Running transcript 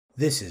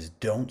This is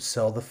Don't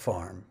Sell the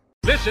Farm.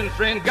 Listen,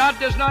 friend, God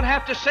does not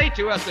have to say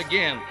to us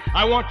again,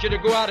 I want you to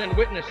go out and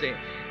witness Him.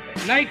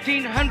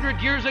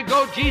 1900 years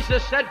ago,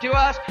 Jesus said to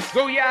us,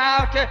 go ye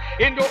out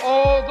into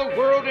all the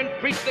world and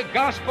preach the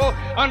gospel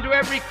unto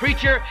every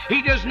creature.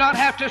 He does not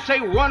have to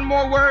say one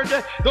more word.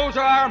 Those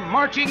are our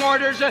marching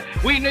orders.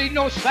 We need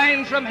no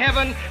signs from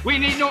heaven. We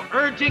need no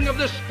urging of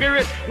the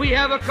Spirit. We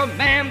have a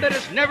command that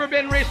has never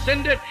been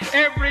rescinded.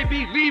 Every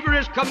believer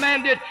is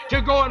commanded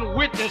to go and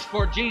witness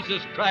for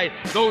Jesus Christ.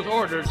 Those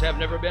orders have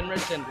never been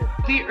rescinded.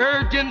 The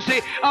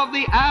urgency of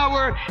the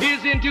hour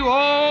is into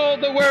all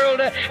the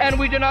world, and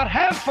we do not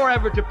have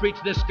forever to preach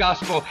this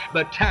gospel,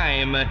 but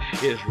time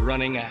is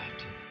running out.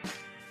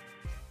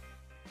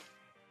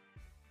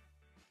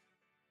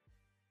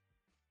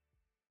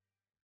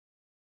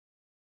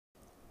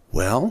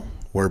 Well,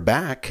 we're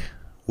back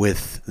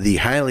with the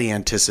highly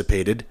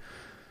anticipated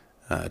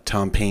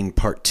Tom Paine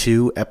Part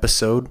 2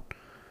 episode.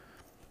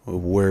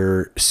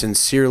 We're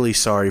sincerely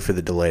sorry for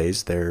the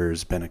delays.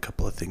 There's been a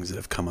couple of things that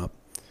have come up,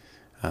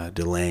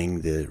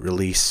 delaying the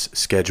release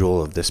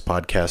schedule of this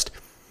podcast.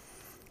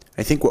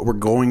 I think what we're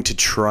going to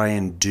try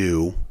and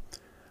do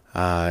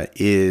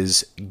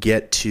is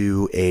get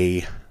to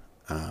a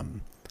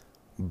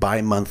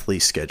bi-monthly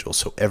schedule.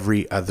 So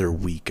every other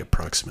week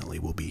approximately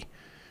we'll be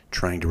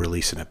trying to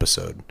release an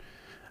episode.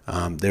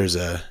 There's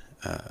a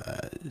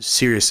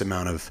serious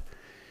amount of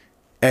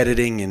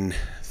editing and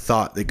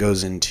thought that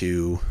goes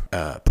into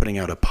putting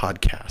out a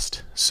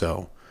podcast.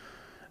 So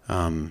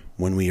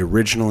when we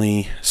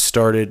originally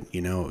started,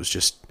 it was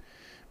just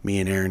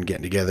me and Aaron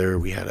getting together.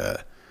 We had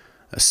a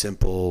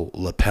simple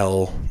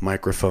lapel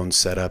microphone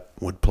setup,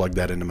 would plug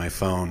that into my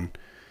phone,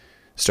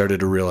 started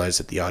to realize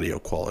that the audio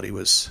quality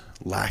was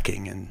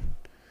lacking, and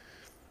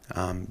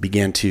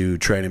began to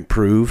try and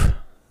improve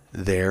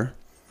there.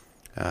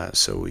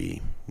 So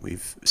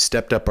we've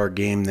stepped up our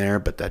game there,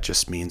 but that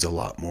just means a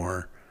lot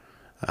more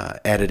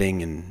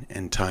editing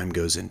and time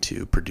goes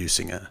into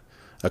producing a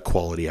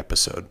quality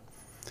episode.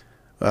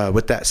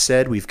 With that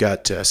said, we've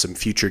got some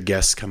future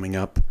guests coming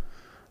up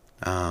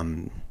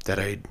that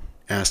I'd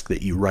ask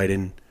that you write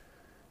in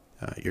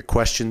your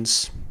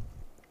questions.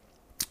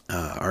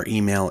 Our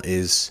email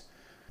is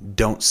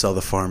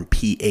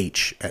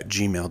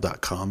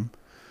don'tsellthefarmph@gmail.com.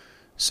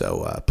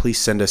 So please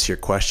send us your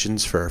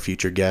questions for our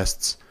future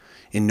guests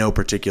in no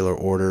particular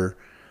order.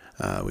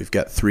 We've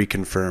got 3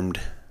 confirmed: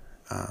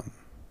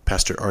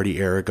 Pastor Artie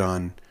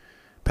Aragon,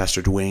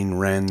 Pastor Dwayne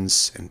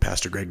Renz, and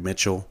Pastor Greg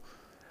Mitchell.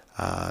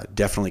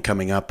 Definitely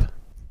coming up.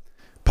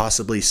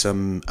 Possibly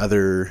some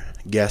other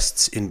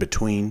guests in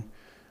between.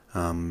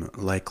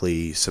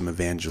 Likely some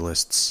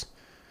evangelists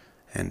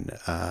and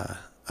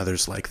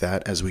others like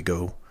that as we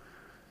go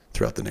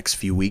throughout the next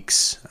few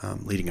weeks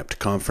leading up to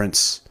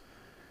conference.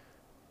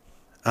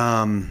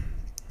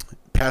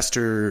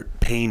 Pastor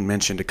Paine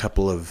mentioned a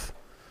couple of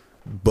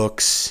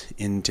books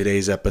in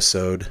today's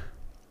episode.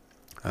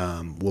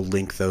 We'll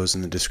link those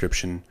in the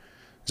description.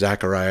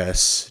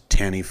 Zacharias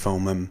Tanny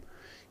Fomum,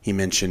 he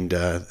mentioned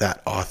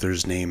that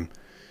author's name,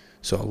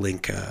 so I'll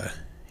link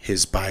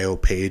his bio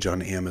page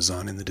on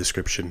Amazon in the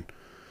description.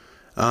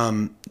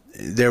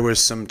 There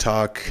was some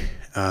talk,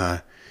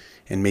 and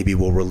maybe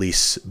we'll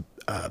release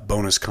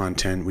bonus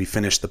content. We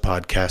finished the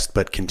podcast,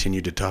 but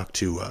continued to talk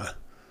to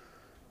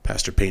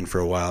Pastor Paine for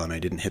a while, and I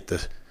didn't hit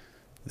the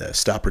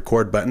stop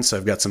record button, so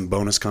I've got some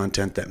bonus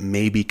content that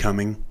may be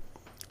coming,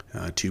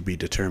 to be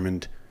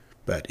determined.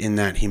 But in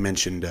that, he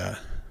mentioned,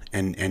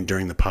 and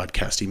during the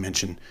podcast, he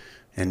mentioned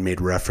and made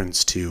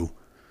reference to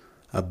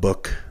a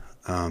book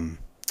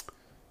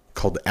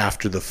called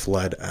After the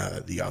Flood.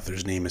 The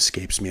author's name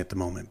escapes me at the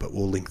moment, but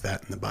we'll link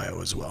that in the bio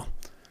as well.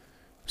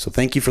 So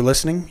thank you for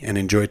listening and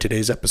enjoy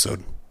today's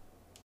episode.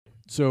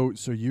 So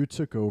you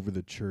took over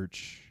the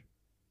church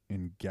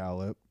in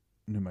Gallup,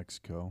 New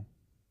Mexico,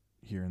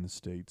 here in the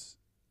States,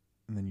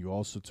 and then you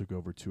also took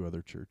over 2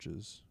 other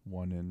churches,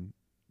 one in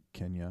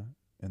Kenya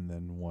and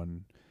then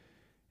one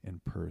in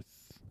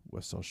Perth,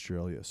 West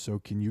Australia. So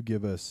can you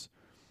give us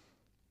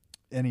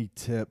any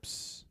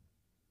tips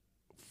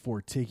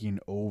for taking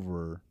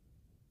over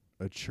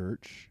a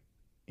church?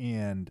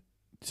 And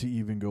to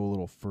even go a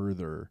little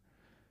further,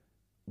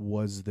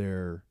 was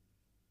there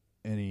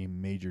any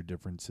major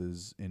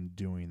differences in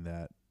doing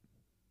that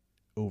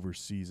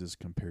overseas as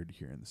compared to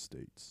here in the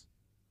States?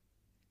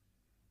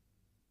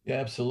 Yeah,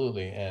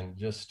 absolutely. And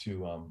just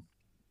to,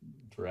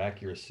 for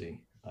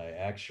accuracy, I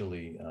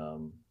actually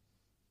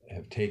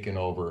have taken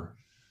over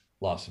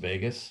Las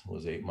Vegas,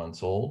 was 8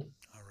 months old.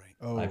 All right.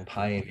 Oh, I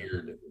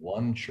pioneered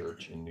one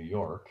church in New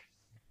York,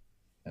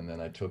 and then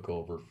I took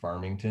over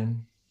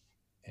Farmington,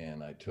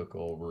 and I took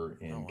over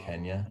in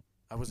Kenya.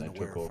 I wasn't and I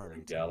aware took of over in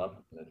Farmington.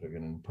 Gallup, and I took it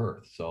in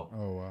Perth. So,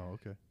 oh wow,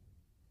 okay.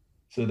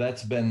 so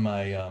that's been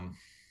my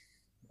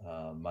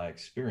my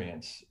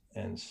experience.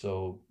 And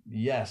so,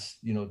 yes,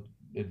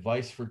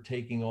 advice for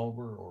taking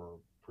over or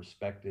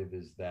perspective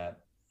is that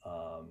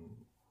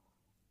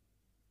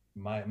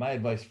my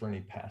advice for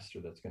any pastor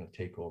that's going to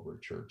take over a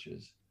church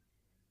is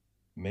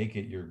make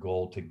it your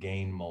goal to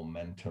gain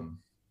momentum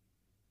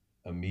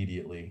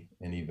immediately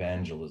in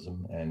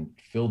evangelism and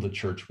fill the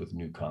church with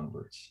new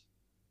converts.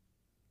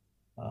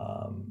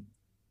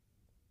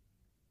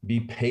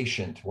 Be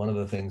patient. One of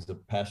the things the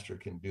pastor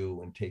can do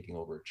when taking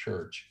over a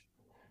church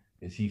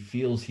is he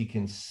feels he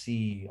can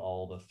see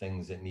all the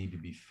things that need to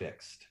be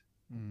fixed,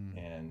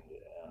 and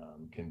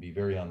can be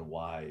very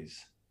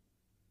unwise.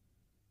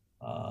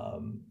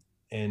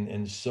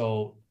 And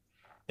so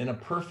in a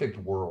perfect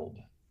world,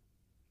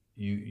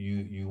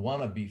 you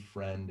want to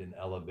befriend and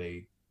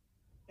elevate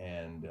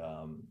and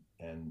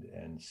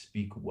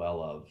speak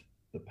well of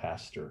the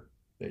pastor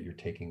that you're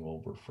taking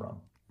over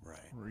from.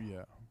 Right.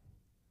 Yeah.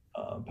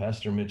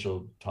 Pastor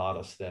Mitchell taught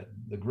us that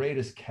the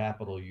greatest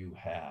capital you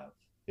have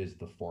is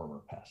the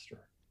former pastor.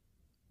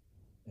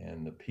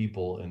 And the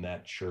people in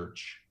that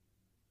church,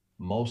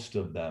 most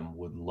of them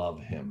would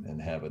love him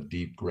and have a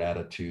deep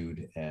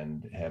gratitude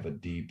and have a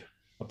deep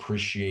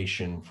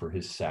appreciation for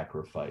his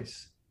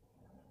sacrifice.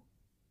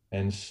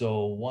 And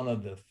so one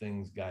of the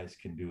things guys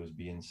can do is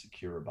be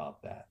insecure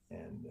about that.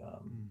 And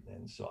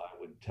so I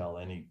would tell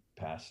any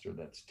pastor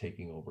that's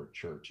taking over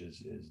church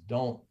is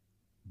don't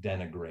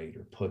denigrate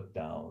or put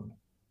down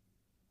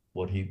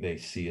what they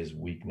see as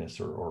weakness,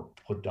 or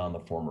put down the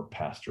former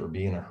pastor, or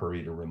be in a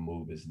hurry to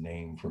remove his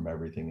name from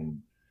everything. And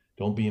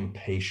don't be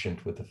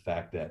impatient with the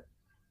fact that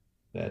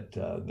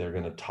they're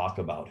going to talk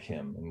about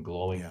him in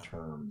glowing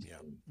terms. Yeah.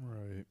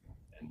 Right.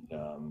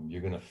 And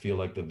you're going to feel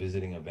like the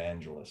visiting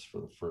evangelist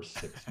for the first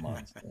 6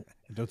 months.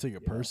 Don't take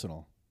it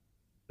personal.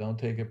 Don't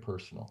take it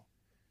personal.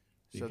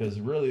 Because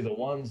really the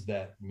ones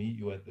that meet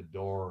you at the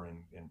door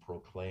and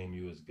proclaim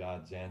you as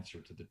God's answer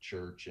to the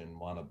church and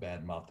want to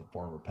badmouth the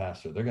former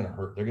pastor, they're going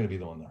to be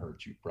the one that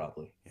hurts you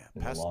probably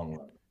in the long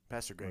run.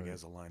 Pastor Greg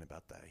has a line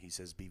about that. He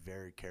says, be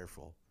very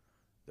careful.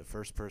 The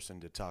first person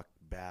to talk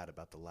bad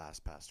about the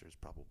last pastor is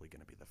probably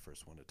going to be the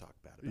first one to talk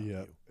bad about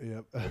you.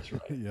 Yep. That's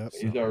right. Yep.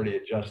 He's already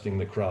adjusting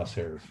the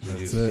crosshairs.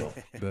 That's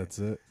it. That's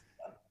it.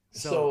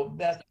 So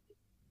that's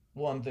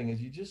one thing,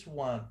 is you just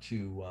want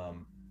to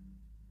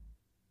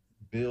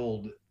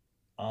build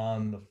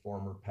on the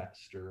former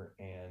pastor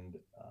and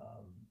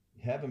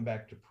have him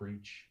back to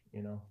preach,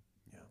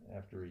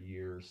 after a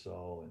year or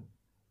so.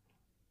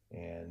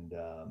 And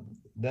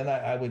then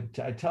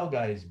I tell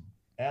guys,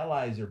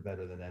 allies are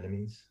better than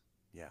enemies.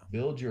 Yeah.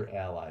 Build your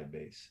ally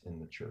base in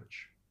the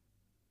church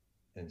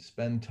and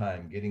spend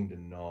time getting to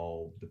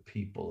know the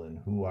people and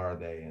who are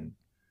they, and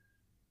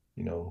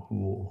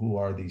who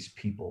are these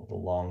people, the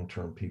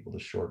long-term people, the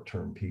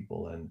short-term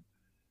people, and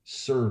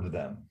serve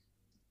them.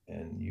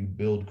 And you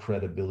build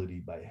credibility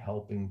by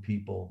helping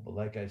people. But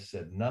like I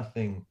said,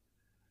 nothing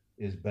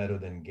is better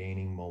than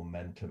gaining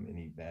momentum in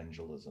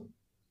evangelism.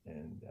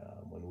 And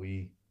when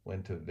we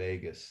went to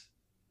Vegas,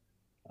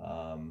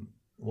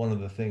 one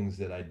of the things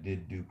that I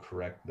did do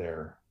correct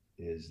there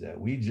is that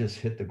we just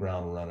hit the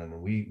ground running,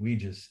 and we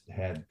just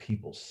had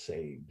people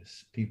saved.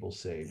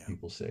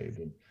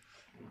 And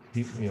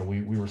people,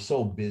 we were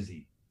so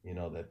busy,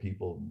 that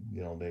people,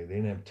 they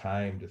didn't have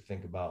time to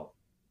think about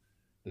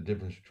the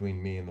difference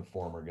between me and the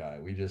former guy.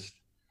 We just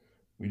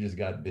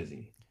got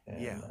busy.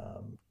 And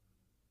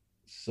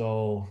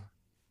so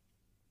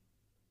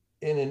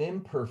in an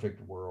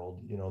imperfect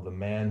world, the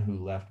man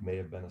who left may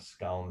have been a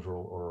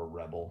scoundrel or a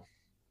rebel.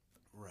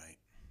 Right.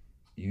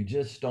 You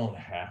just don't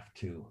have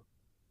to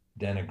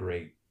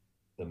denigrate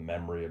the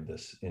memory of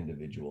this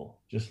individual.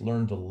 Just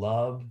learn to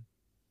love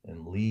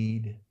and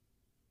lead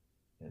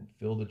and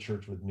fill the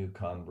church with new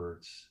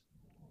converts.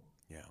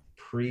 Yeah.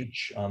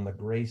 Preach on the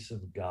grace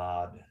of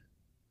God.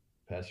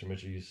 Pastor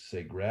Mitchell used to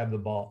say, grab the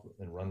ball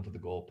and run for the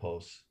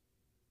goalposts.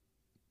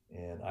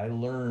 And I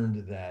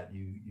learned that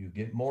you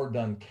get more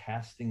done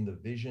casting the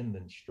vision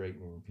than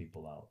straightening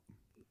people out.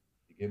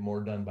 You get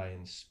more done by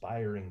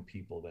inspiring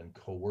people than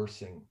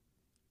coercing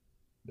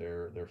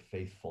their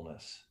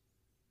faithfulness.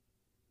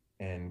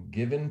 And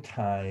given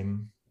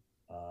time,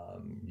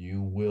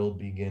 you will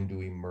begin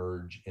to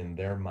emerge in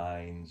their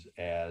minds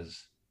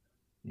as,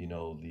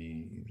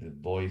 the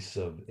voice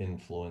of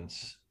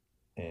influence,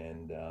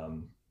 and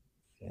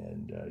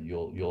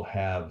you'll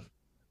have,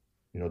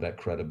 that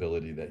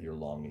credibility that you're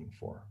longing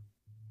for.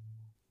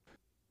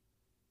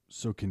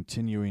 So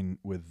continuing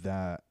with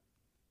that,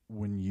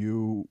 when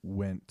you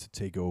went to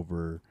take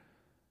over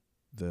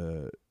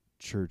the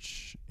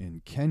church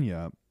in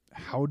Kenya,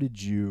 how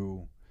did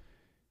you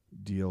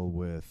deal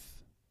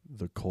with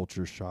the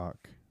culture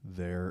shock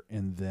there?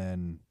 And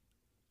then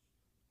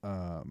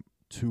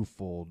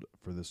twofold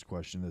for this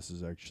question, this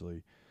is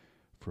actually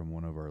from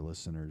one of our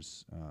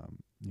listeners.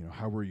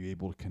 How were you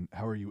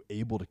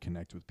able to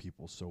connect with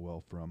people so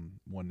well from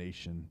one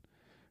nation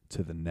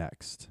to the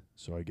next?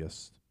 So I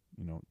guess,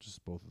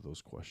 just both of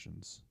those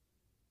questions.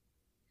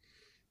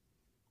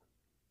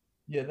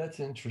 Yeah, that's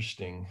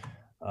interesting.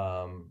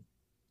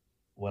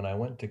 When I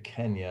went to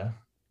Kenya,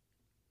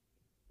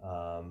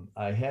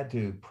 I had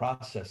to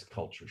process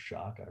culture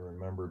shock. I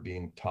remember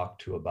being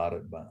talked to about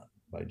it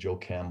by Joe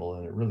Campbell,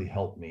 and it really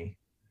helped me.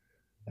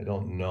 I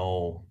don't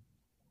know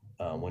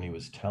when he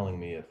was telling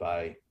me if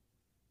I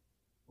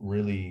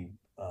really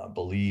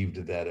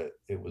believed that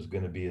it was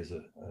going to be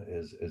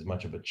as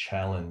much of a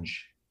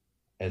challenge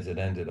as it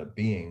ended up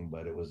being,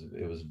 but it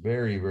was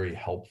very, very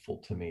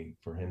helpful to me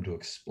for him to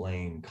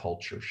explain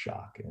culture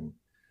shock. And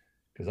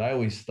because I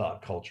always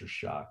thought culture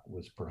shock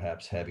was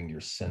perhaps having your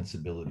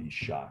sensibility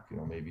shock, you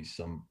know, maybe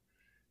some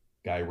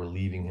guy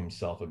relieving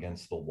himself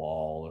against the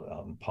wall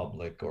out in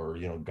public, or,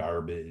 you know,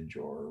 garbage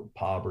or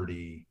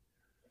poverty.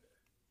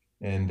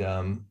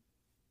 And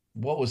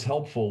what was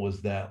helpful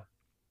was that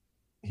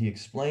he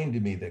explained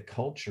to me that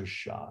culture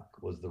shock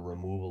was the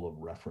removal of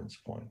reference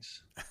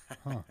points.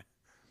 Huh.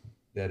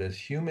 That as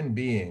human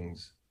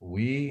beings,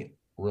 we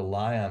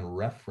rely on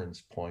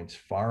reference points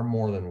far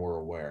more than we're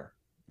aware.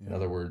 Yeah. In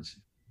other words,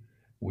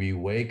 we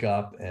wake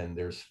up and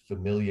there's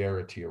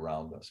familiarity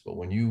around us. But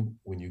when you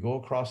go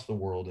across the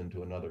world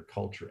into another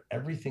culture,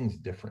 everything's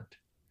different.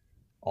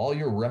 All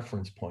your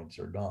reference points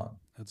are gone.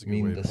 That's a I good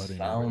way mean, of the putting it.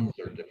 sounds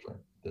are different.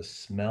 The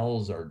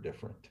smells are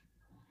different.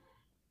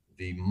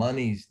 The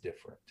money's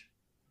different.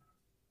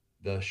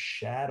 The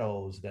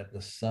shadows that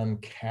the sun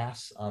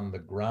casts on the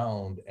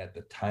ground at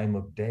the time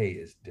of day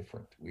is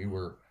different. We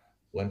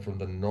went from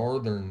the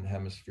northern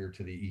hemisphere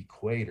to the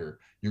equator.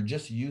 You're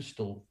just used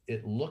to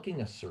it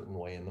looking a certain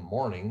way in the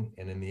morning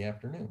and in the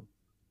afternoon.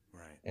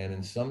 Right. And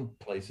in some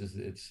places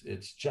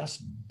it's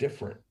just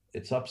different.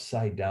 It's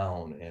upside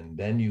down. And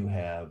then you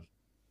have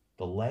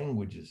the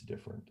language is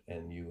different,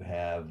 and you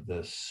have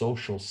the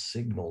social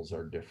signals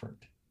are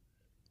different.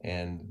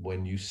 And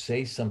when you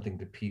say something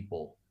to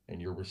people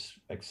and you're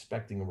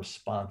expecting a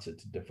response,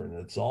 it's different.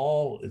 It's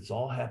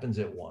all happens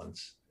at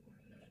once,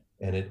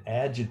 and it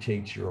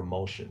agitates your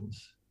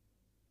emotions,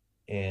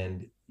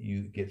 and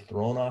you get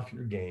thrown off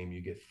your game,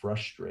 you get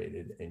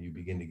frustrated, and you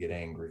begin to get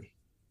angry.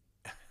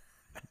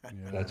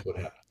 Yeah. That's what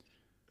happens.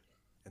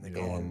 And they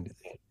go on. And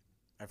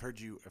I've heard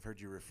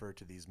you refer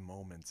to these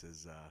moments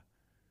as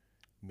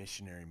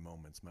missionary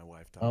moments. My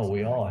wife talks. oh,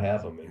 we about all it.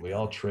 have them, and we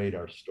all trade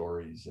our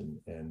stories,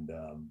 and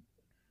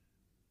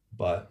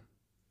but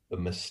the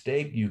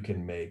mistake you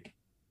can make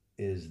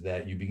is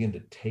that you begin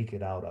to take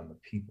it out on the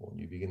people, and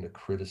you begin to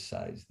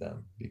criticize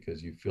them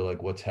because you feel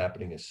like what's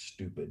happening is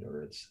stupid,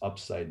 or it's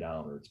upside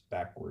down, or it's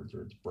backwards,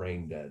 or it's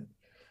brain dead.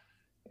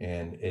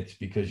 And it's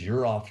because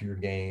you're off your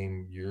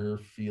game, you're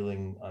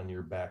feeling on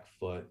your back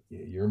foot,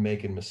 you're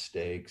making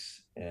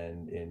mistakes,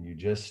 and it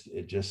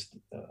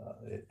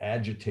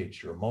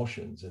agitates your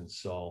emotions. And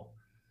so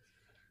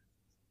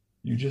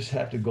you just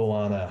have to go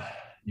on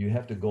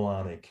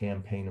a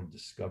campaign of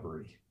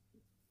discovery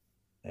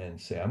and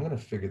say, I'm going to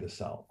figure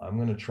this out. I'm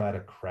going to try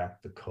to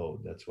crack the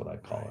code. That's what I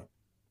call it.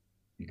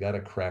 You got to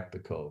crack the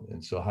code.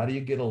 And so how do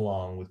you get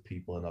along with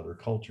people in other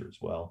cultures?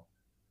 Well,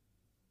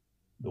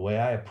 the way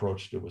I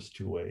approached it was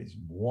two ways.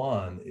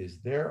 One is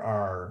there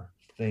are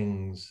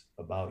things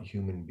about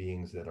human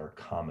beings that are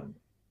common.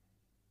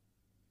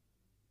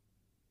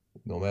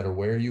 No matter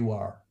where you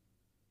are.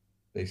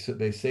 They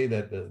say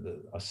that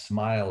a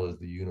smile is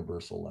the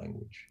universal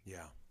language.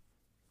 Yeah.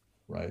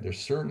 Right? There's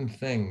certain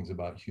things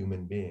about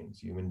human beings.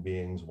 Human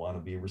beings want to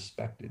be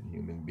respected.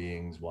 Human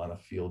beings want to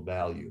feel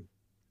value.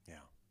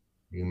 Yeah.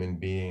 Human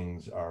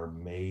beings are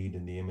made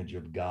in the image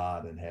of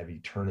God and have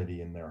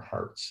eternity in their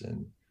hearts,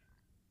 and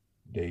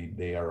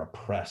they are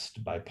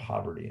oppressed by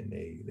poverty, and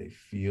they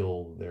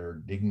feel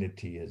their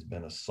dignity has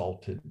been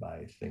assaulted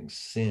by things.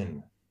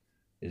 Sin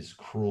is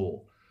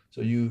cruel.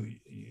 So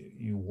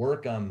you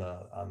work on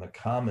the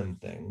common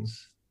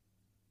things,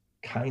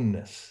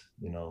 kindness,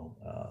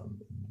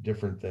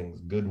 different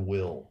things,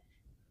 goodwill.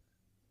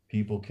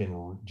 People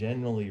can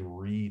genuinely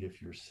read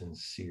if you're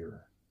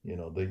sincere.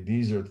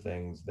 These are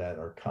things that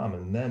are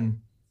common. And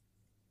then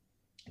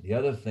the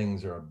other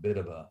things are a bit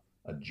of a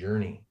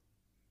journey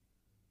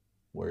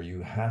where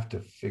you have to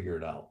figure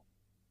it out.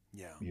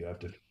 Yeah. You have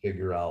to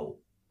figure out,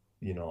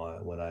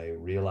 when I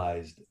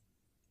realized,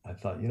 I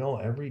thought,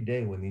 every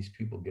day when these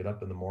people get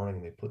up in the morning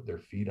and they put their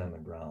feet on the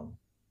ground,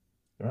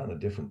 they're on a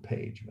different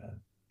page, man.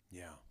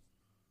 Yeah.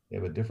 They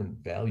have a different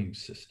value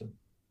system.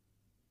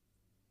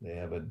 They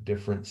have a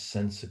different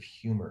sense of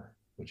humor,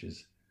 which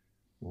is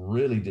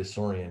really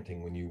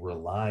disorienting when you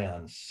rely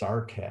on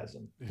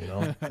sarcasm,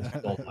 so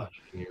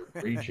much when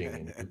you're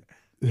preaching, and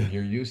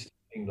you're used to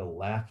getting the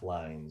laugh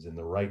lines in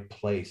the right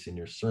place in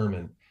your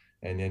sermon,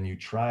 and then you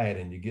try it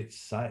and you get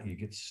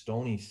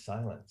stony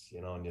silence,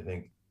 and you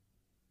think,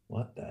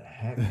 what the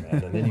heck,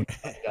 man? And then you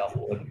find out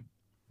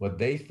what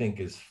they think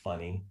is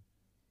funny,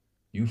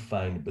 you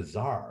find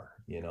bizarre,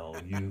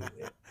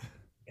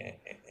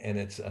 and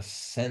it's a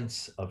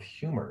sense of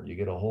humor. You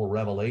get a whole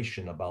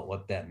revelation about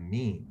what that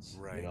means,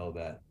 right.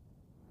 That.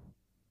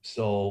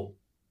 So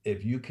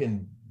if you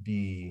can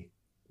be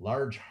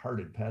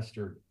large-hearted,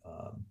 Pastor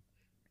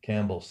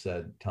Campbell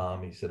said,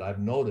 Tom, he said, I've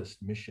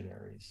noticed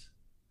missionaries.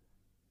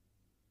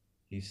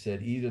 He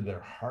said, either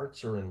their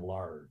hearts are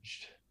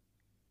enlarged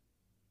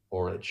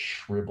or it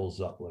shrivels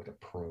up like a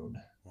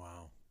prune.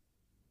 Wow.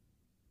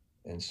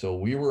 And so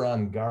we were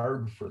on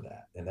guard for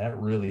that. And that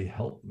really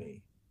helped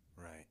me.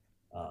 Right.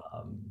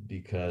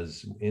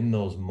 Because in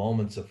those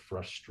moments of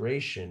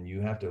frustration,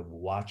 you have to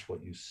watch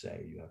what you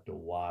say. You have to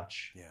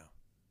watch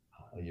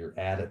your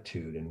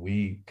attitude. And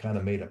we kind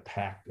of made a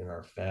pact in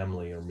our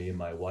family, or me and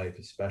my wife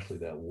especially,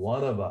 that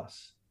one of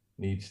us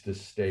needs to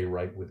stay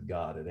right with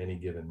God at any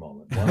given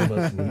moment. One of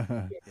us needs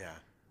to Yeah.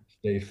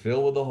 stay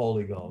filled with the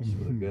Holy Ghost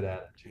with a good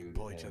attitude.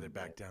 Pull each other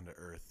back down to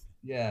earth.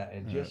 Yeah,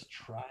 and just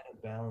try to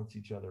balance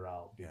each other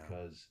out,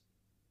 because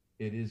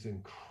it is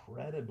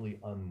incredibly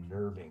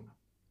unnerving.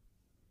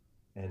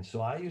 And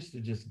so I used to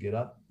just get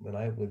up when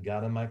I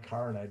got in my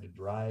car and I had to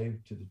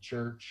drive to the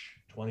church,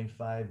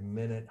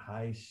 25-minute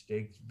high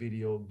stakes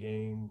video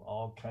game,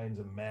 all kinds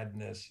of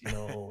madness,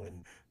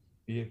 and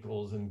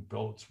vehicles and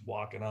goats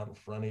walking out in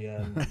front of you,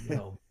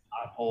 and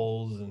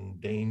potholes and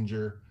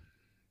danger.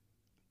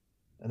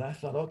 And I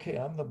thought, okay,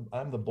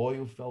 I'm the boy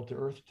who fell to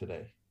earth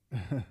today.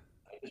 I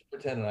just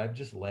pretended I've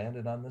just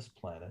landed on this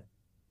planet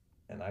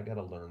and I got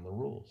to learn the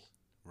rules.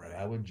 Right.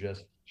 And I would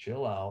just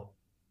chill out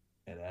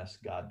and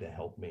ask God to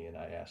help me. And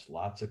I asked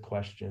lots of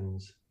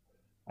questions.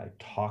 I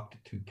talked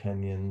to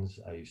Kenyans.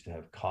 I used to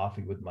have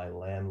coffee with my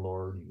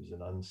landlord. He was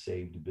an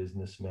unsaved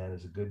businessman.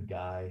 He's a good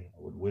guy. I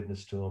would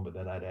witness to him, but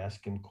then I'd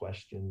ask him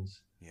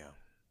questions. Yeah.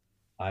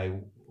 I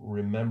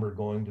remember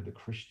going to the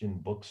Christian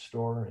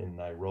bookstore in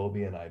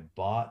Nairobi, and I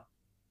bought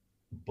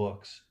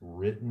books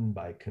written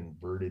by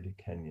converted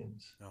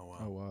Kenyans. Oh wow.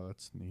 Oh wow,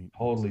 that's neat.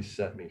 Totally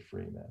set me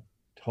free, man.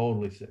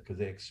 Totally set, because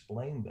they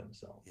explained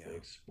themselves. Yeah. They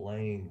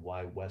explained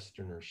why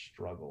Westerners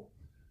struggle,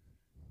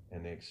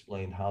 and they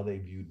explained how they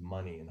viewed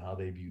money and how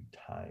they viewed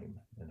time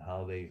and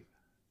how they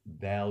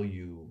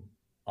value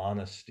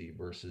honesty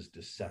versus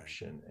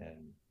deception. Right.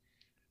 And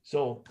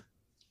so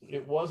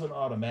it wasn't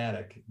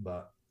automatic,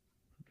 but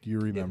do you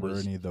remember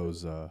any of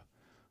those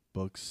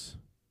books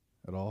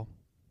at all?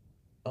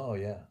 Oh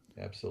yeah,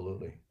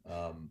 absolutely.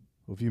 Well,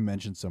 if you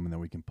mention some, and then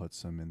we can put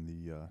some in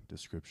the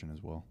description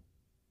as well.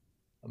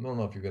 I don't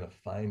know if you're going to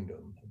find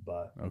them,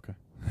 but okay.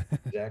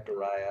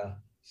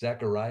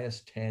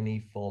 Zacharias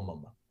Tani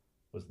Fomam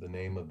was the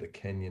name of the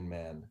Kenyan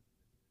man.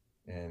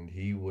 And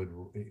he would,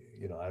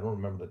 I don't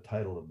remember the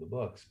title of the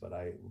books, but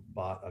I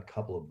bought a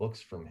couple of books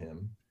from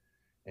him,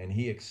 and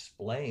he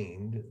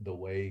explained the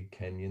way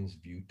Kenyans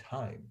view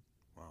time.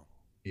 Wow.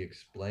 He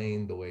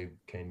explained the way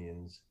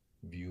Kenyans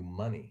view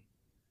money.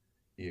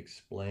 He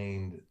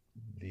explained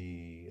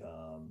the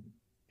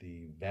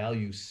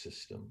value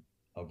system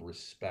of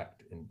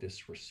respect and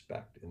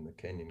disrespect in the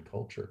Kenyan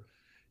culture.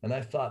 And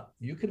I thought,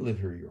 you could live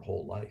here your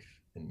whole life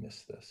and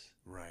miss this.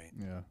 Right.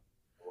 Yeah.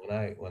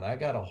 When I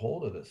got a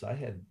hold of this, I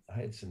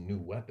had some new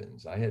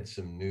weapons. I had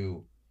some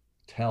new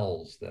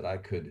tells that I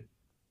could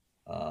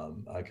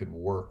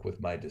work with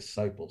my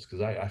disciples,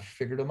 because I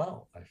figured them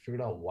out. I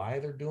figured out why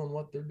they're doing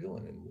what they're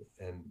doing,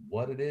 and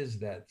what it is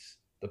that's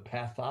the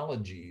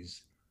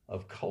pathologies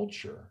of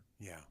culture.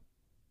 Yeah.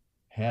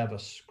 Have a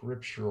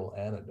scriptural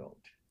antidote.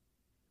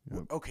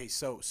 Yep. Okay,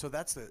 so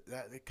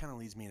that kind of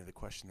leads me into the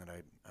question that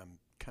I'm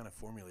kind of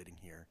formulating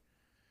here.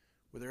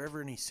 Were there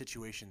ever any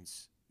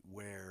situations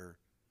where,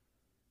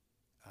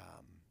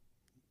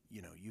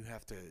 you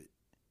have to,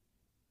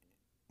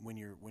 when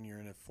you're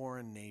in a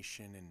foreign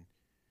nation and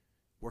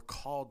we're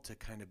called to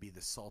kind of be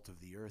the salt of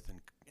the earth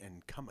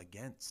and come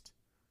against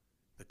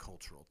the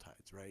cultural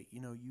tides, right?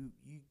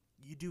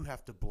 You do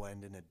have to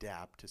blend and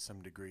adapt to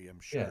some degree,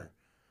 I'm sure, yeah.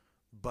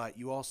 But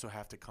you also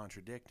have to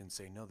contradict and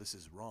say, no, this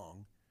is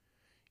wrong.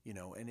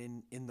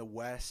 And in the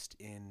West,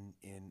 in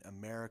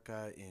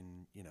America,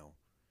 in,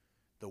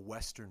 the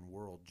Western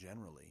world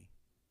generally,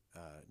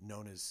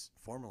 known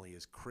formerly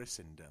as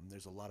Christendom,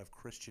 there's a lot of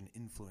Christian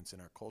influence in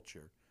our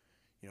culture,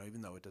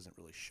 even though it doesn't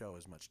really show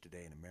as much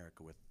today in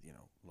America with,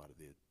 a lot of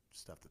the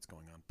stuff that's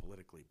going on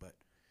politically. But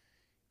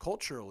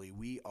culturally,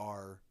 we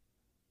are,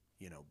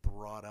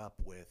 brought up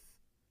with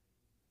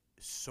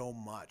so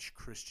much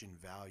Christian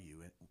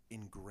value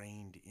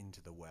ingrained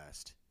into the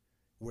West.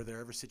 Were there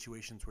ever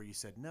situations where you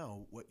said,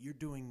 no, what you're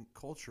doing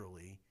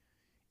culturally,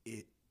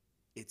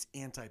 it's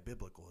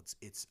anti-biblical,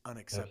 it's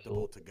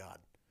unacceptable to God?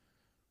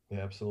 Yeah,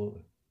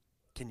 absolutely.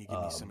 Can you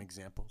give me some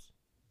examples?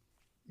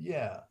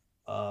 Yeah,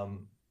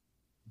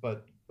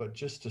 but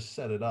just to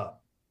set it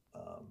up,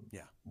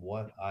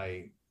 what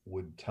I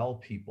would tell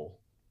people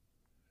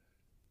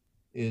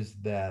is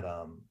that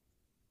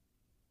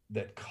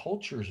that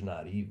culture's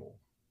not evil.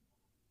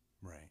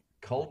 Right.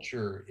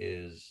 Culture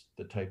is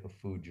the type of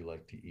food you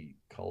like to eat.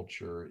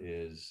 Culture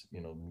is,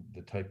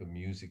 the type of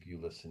music you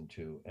listen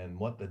to. And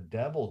what the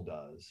devil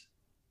does,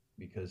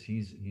 because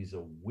he's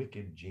a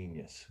wicked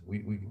genius.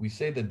 We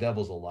say the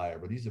devil's a liar,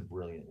 but he's a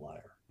brilliant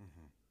liar.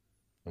 Mm-hmm.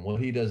 And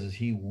what he does is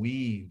he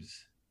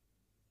weaves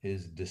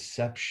his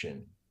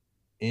deception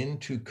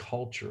into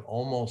culture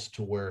almost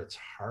to where it's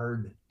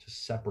hard to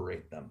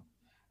separate them.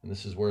 And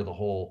this is where the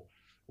whole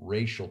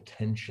racial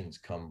tensions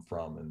come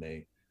from. And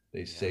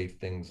they say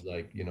things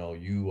like,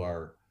 you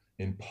are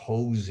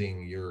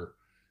imposing your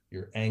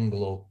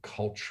Anglo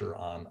culture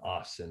on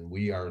us, and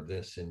we are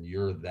this and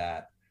you're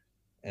that.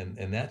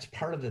 And that's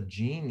part of the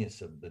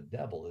genius of the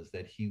devil, is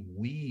that he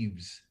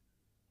weaves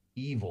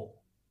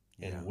evil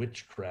and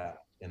witchcraft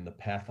and the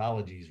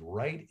pathologies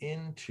right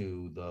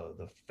into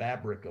the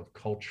fabric of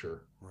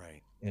culture.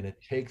 Right. And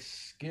it takes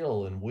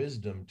skill and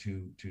wisdom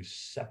to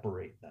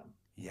separate them.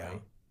 Yeah.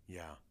 Right?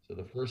 Yeah. So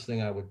the first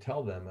thing I would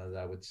tell them is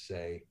I would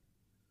say,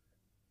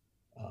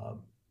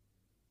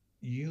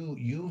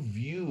 you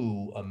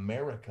view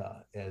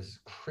America as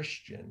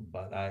Christian,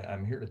 but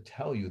I'm here to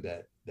tell you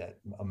that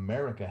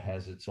America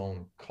has its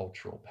own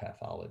cultural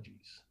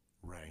pathologies.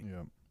 Right.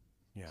 Yeah.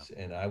 Yeah.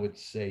 And I would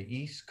say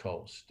East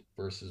Coast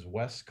versus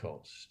West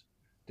Coast,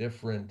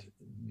 different,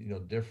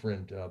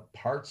 different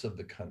parts of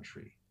the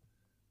country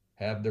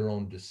have their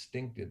own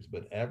distinctives,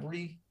 but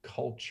every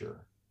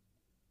culture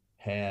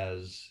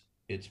has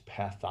its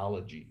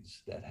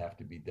pathologies that have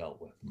to be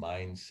dealt with,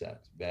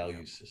 mindsets,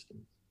 value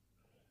systems.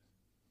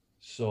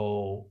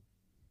 So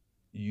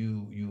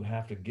you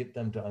have to get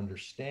them to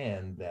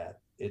understand that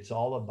it's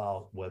all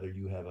about whether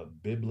you have a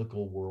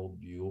biblical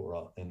worldview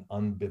or an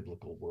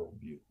unbiblical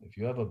worldview. If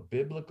you have a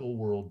biblical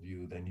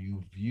worldview, then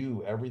you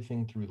view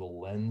everything through the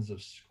lens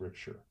of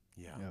Scripture.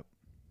 Yeah. Yep.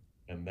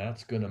 And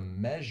that's going to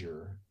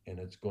measure and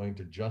it's going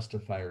to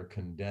justify or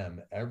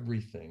condemn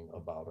everything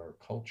about our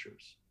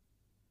cultures.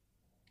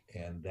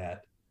 And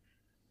that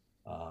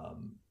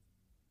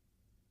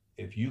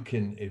if you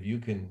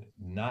can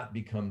not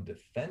become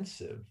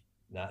defensive,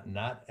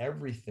 not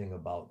everything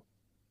about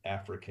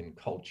African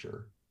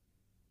culture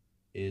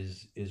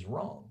is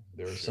wrong.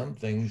 There are some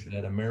things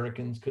that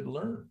Americans could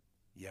learn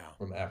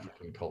from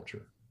African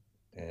culture.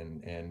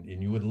 And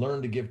you would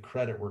learn to give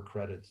credit where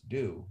credit's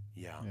due.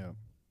 Yeah. Yeah.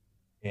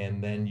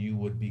 And then you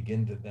would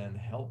begin to then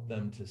help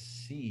them to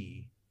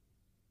see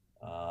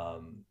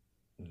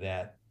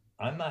that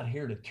I'm not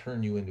here to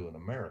turn you into an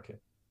American.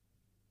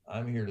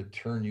 I'm here to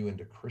turn you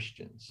into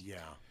Christians. Yeah.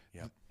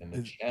 Yeah. And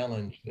the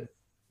challenge that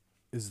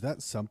is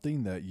that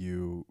something that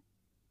you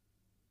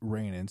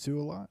ran into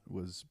a lot,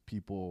 was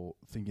people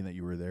thinking that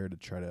you were there to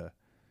try to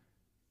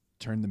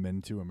turn them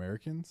into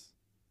Americans?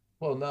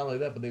 Well, not only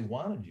that, but they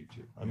wanted you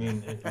to. I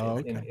mean,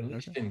 at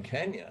least in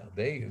Kenya,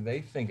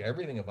 they think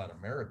everything about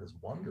America is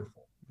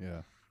wonderful.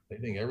 Yeah. They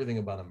think everything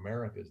about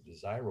America is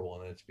desirable,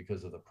 and it's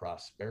because of the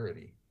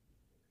prosperity.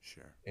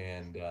 Sure.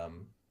 And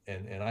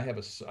I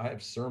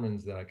have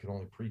sermons that I could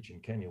only preach in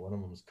Kenya. One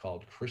of them is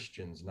called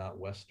Christians, Not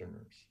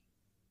Westerners.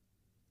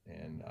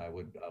 And I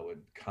would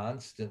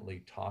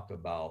constantly talk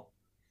about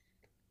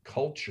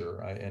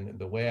culture. And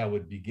the way I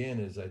would begin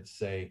is I'd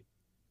say,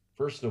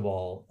 first of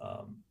all,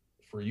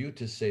 for you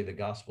to say the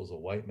gospel is a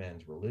white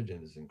man's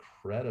religion is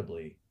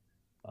incredibly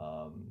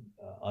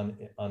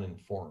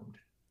uninformed.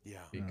 Yeah.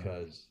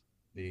 Because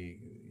if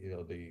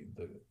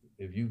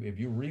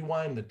you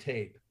rewind the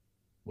tape,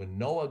 when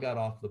Noah got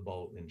off the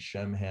boat and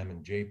Shem, Ham,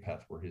 and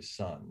Japheth were his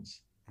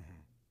sons,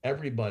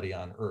 everybody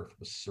on earth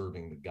was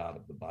serving the God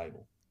of the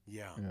Bible.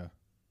 Yeah. Yeah.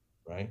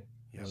 Right.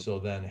 Yep. So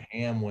then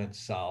Ham went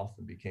south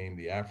and became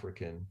the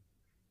African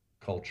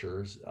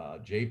cultures.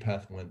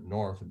 Japheth went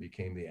north and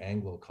became the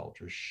Anglo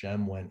cultures.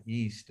 Shem went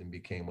east and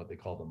became what they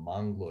call the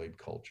Mongoloid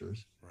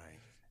cultures. Right.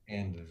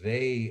 And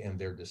they and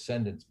their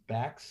descendants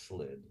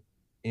backslid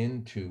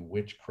into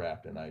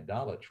witchcraft and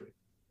idolatry.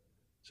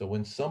 So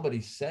when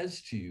somebody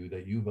says to you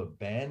that you've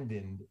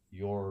abandoned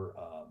your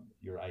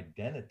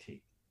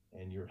identity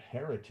and your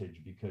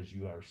heritage because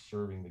you are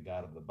serving the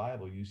God of the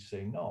Bible, you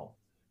say, no,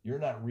 you're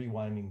not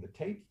rewinding the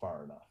tape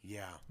far enough.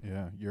 Yeah.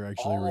 Yeah. You're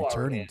actually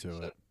returning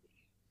to it.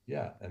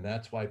 Yeah. And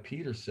that's why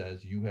Peter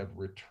says you have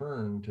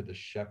returned to the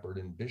shepherd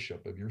and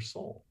bishop of your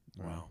soul.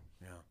 Wow.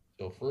 Yeah.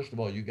 So first of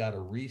all, you got to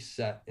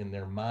reset in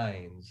their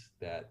minds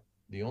that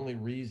the only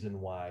reason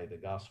why the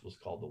gospel is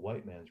called the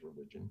white man's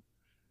religion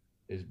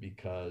is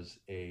because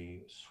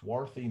a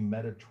swarthy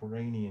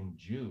Mediterranean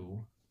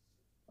Jew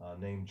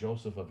named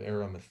Joseph of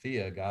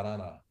Arimathea got on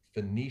a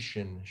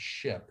Phoenician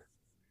ship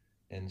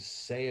and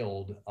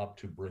sailed up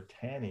to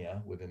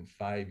Britannia within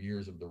 5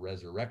 years of the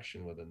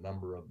resurrection with a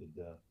number of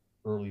the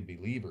early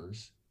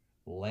believers,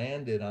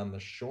 landed on the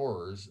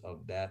shores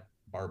of that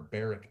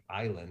barbaric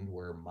island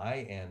where my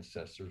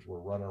ancestors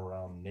were running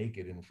around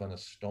naked in front of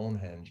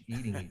Stonehenge,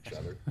 eating each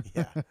other,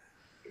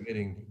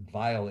 committing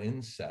vile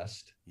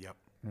incest. Yep.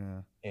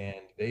 Yeah.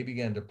 And they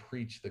began to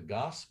preach the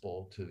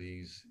gospel to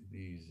these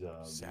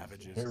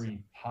savages, these Harry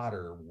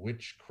Potter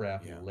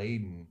witchcraft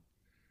laden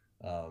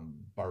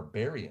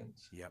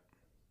barbarians. Yep.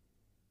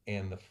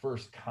 And the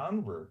first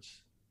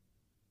converts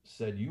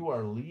said, you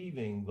are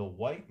leaving the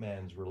white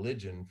man's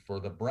religion for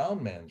the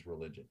brown man's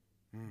religion.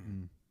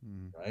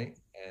 Right.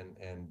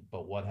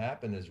 But what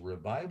happened is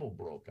revival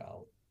broke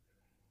out,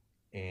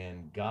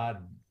 and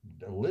God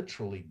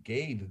literally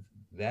gave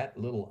that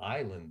little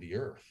island the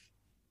earth.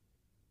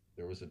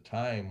 There was a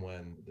time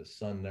when the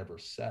sun never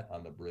set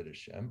on the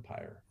British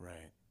Empire.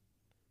 Right.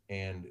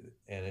 And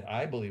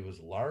I believe it was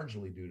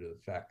largely due to the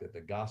fact that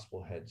the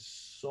gospel had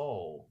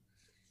so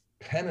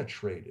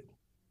penetrated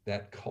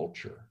that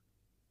culture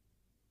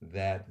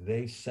that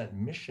they sent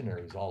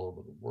missionaries all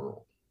over the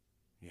world.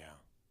 Yeah.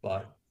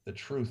 But the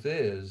truth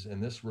is,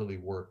 and this really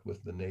worked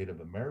with the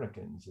Native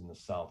Americans in the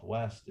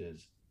Southwest,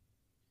 is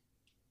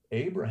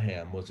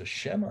Abraham was a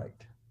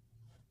Shemite.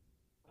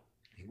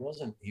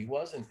 He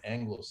wasn't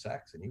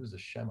Anglo-Saxon. He was a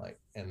Shemite,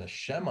 and the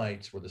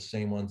Shemites were the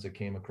same ones that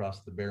came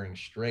across the Bering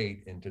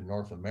Strait into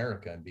North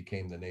America and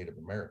became the Native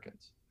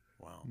Americans.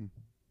 Wow.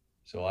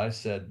 So I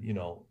said,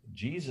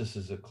 Jesus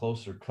is a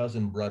closer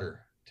cousin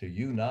brother to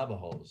you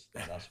Navajos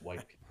than us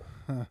white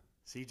people.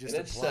 So you just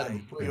And it set apply,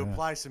 him free. you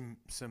apply some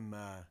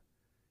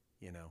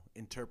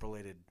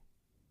interpolated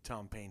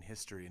Tom Paine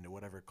history into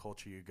whatever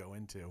culture you go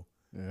into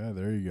Yeah,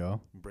 there you go.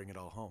 and bring it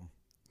all home.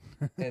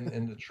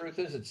 And the truth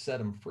is, it set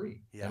him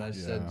free. Yeah. And I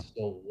said,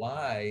 so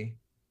why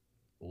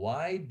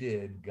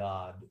did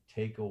God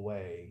take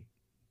away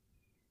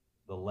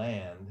the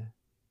land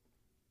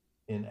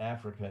in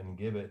Africa and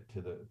give it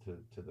to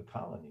the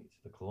colonies,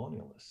 the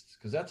colonialists?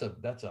 Because that's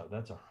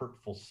a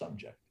hurtful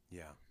subject.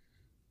 Yeah.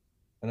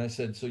 And I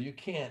said, so you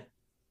can't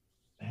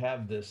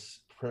have this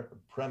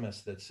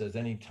premise that says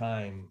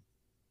anytime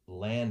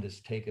land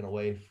is taken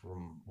away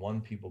from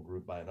one people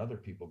group by another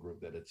people group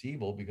that it's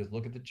evil, because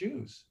look at the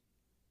Jews.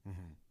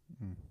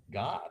 Mm-hmm.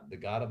 God, the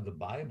God of the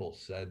Bible,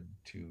 said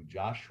to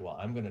Joshua,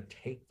 I'm going to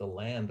take the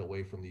land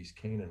away from these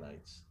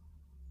Canaanites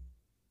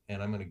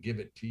and I'm going to give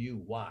it to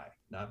you. Why?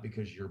 Not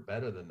because you're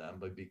better than them,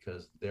 but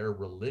because their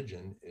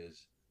religion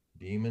is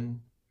demon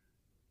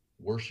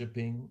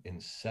worshiping,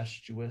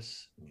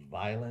 incestuous,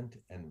 violent,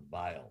 and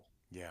vile.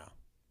 Yeah.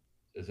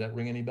 Does that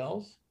ring any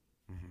bells?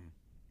 Mm-hmm.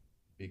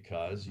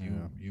 Because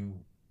you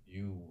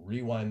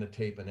rewind the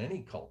tape in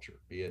any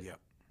culture, be it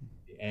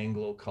the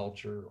Anglo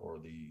culture or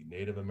the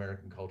Native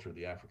American culture,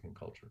 the African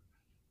culture,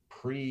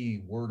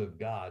 pre-Word of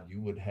God,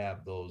 you would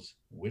have those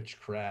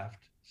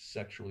witchcraft,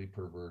 sexually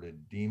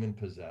perverted,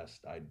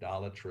 demon-possessed,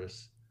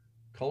 idolatrous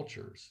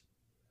cultures.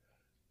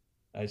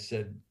 I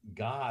said,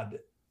 God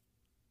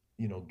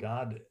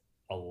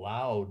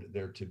allowed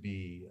there to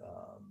be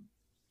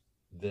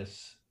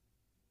this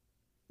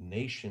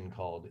nation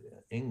called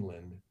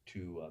England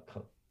to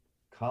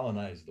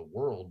colonize the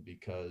world,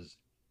 because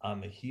on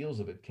the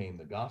heels of it came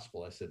the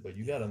gospel. I said, but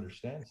you got to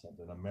understand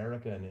something.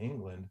 America and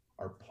England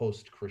are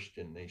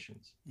post-Christian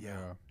nations.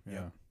 Yeah.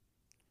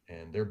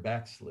 And they're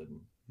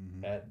backslidden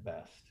at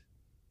best.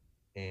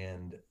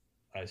 And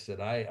I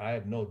said, I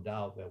have no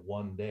doubt that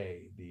one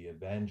day the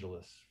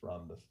evangelists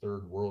from the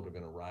third world are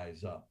going to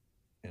rise up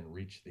and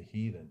reach the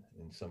heathen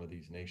in some of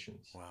these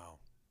nations. Wow.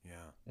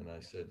 Yeah. And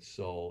I said,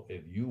 so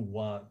if you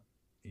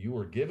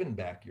were given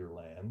back your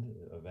land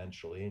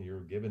eventually, and you're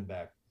given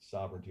back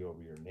sovereignty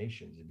over your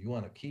nations. If you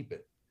want to keep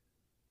it,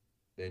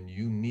 then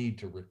you need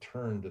to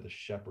return to the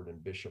shepherd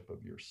and bishop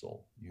of your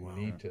soul. You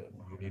need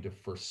to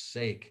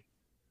forsake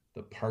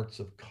the parts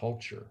of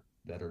culture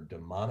that are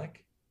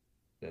demonic,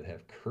 that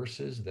have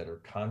curses, that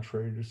are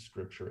contrary to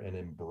scripture, and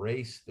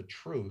embrace the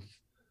truth,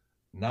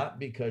 not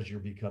because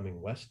you're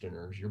becoming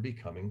Westerners, you're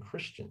becoming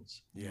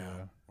Christians.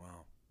 Yeah.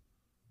 Wow.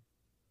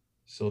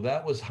 So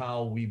that was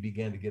how we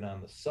began to get on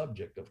the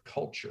subject of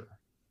culture.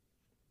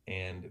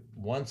 And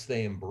once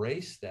they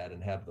embrace that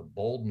and have the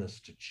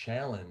boldness to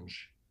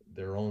challenge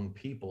their own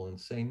people and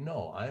say,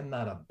 no, I'm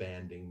not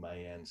abandoning my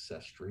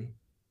ancestry.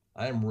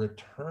 I'm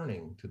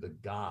returning to the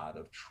God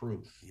of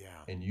truth. Yeah.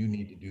 And you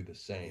need to do the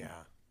same.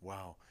 Yeah.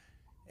 Wow.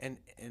 And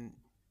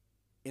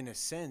in a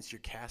sense,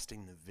 you're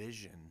casting the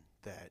vision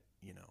that,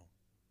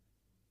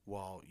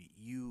 while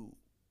you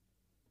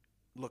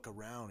look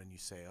around and you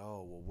say,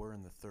 oh, well, we're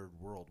in the third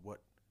world,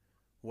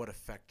 what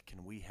effect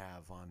can we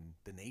have on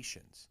the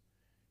nations?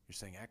 You're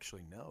saying,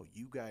 actually, no,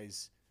 you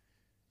guys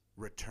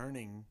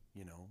returning,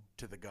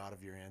 to the God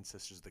of your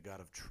ancestors, the God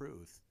of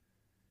truth,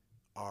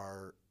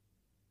 are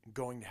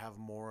going to have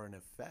more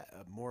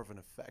of an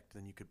effect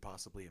than you could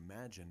possibly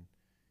imagine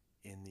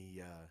in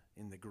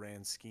the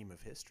grand scheme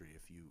of history,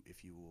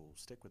 if you will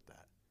stick with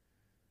that.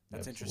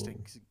 That's Absolutely.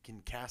 interesting. You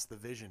can cast the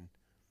vision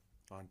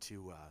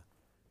onto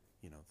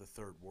the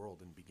third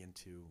world and begin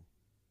to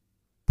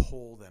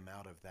pull them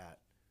out of that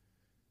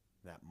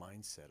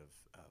mindset of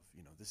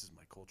this is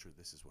my culture,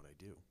 this is what I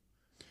do.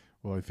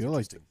 Well, I feel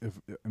like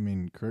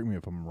correct me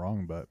if I'm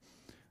wrong, but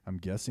I'm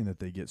guessing that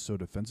they get so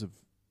defensive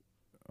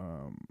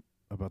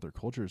about their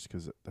cultures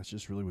because that's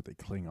just really what they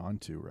cling on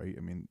to, right?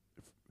 I mean,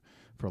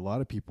 for a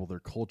lot of people, their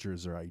culture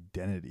is their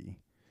identity,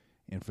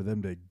 and for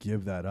them to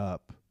give that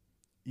up,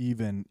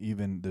 even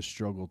the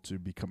struggle to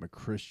become a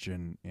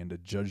Christian and to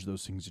judge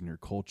those things in your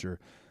culture,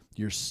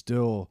 you're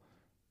still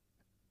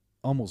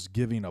almost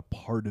giving a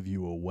part of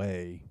you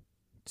away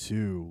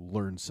to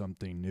learn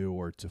something new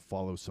or to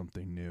follow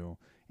something new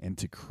and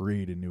to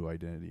create a new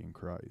identity in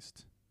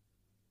Christ.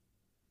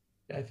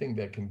 I think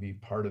that can be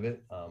part of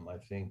it. I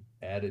think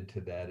added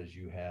to that is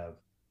you have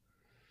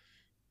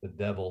the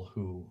devil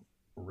who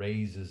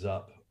raises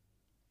up,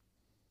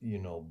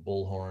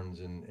 bullhorns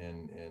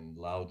and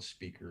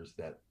loudspeakers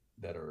that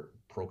are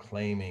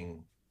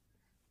proclaiming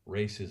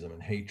racism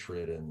and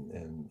hatred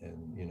and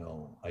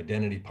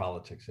identity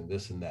politics and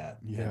this and that.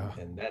 Yeah.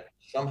 And that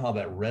somehow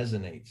that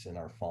resonates in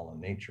our fallen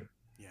nature.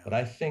 Yeah. But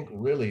I think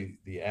really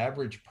the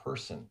average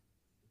person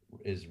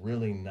is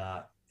really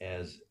not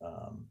as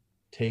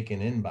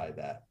taken in by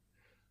that.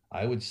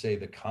 I would say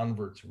the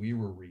converts we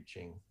were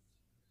reaching,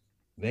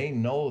 they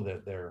know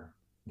that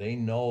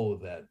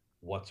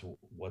what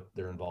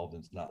they're involved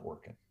in is not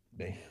working.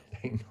 They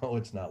know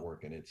it's not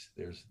working.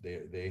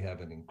 They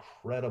have an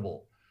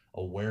incredible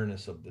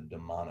awareness of the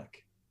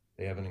demonic.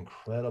 They have an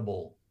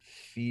incredible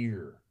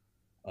fear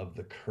of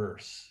the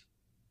curse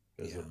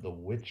because of the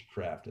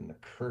witchcraft and the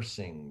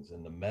cursings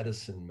and the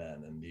medicine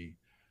men and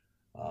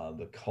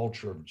the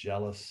culture of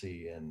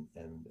jealousy. And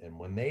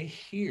when they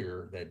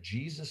hear that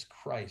Jesus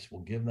Christ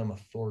will give them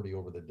authority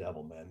over the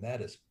devil, man,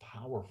 that is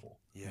powerful.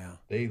 Yeah.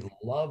 They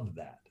love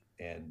that,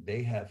 and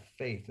they have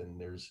faith. And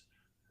there's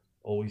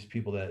always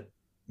people that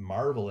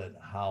marvel at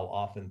how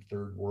often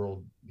third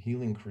world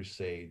healing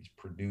crusades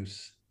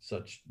produce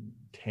such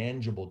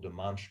tangible,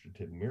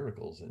 demonstrative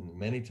miracles. And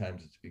many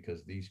times it's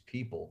because these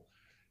people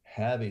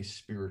have a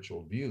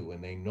spiritual view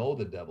and they know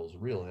the devil's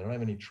real and they don't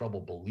have any trouble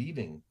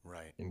believing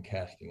in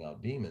casting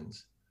out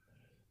demons.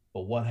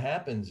 But what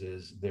happens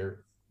is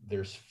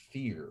there's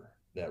fear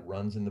that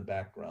runs in the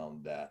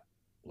background that,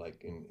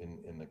 like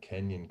in the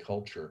Kenyan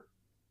culture,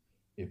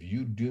 if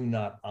you do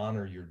not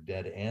honor your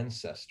dead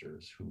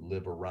ancestors who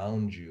live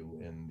around you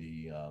in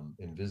the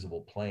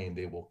invisible plane,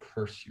 they will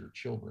curse your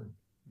children.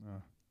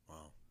 Wow.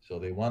 So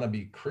they want to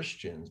be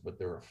Christians, but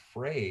they're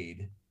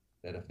afraid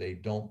that if they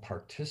don't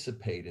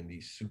participate in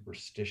these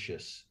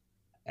superstitious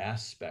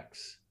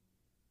aspects,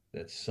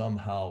 that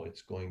somehow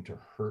it's going to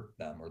hurt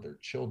them or their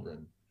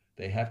children.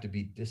 They have to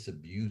be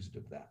disabused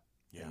of that.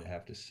 Yeah. And they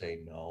have to say,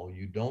 no,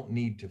 you don't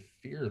need to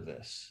fear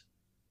this.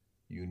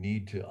 You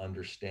need to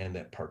understand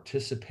that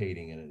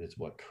participating in it is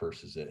what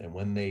curses it. And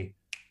when they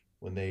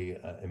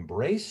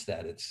embrace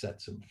that, it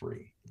sets them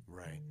free.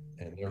 Right.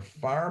 And they're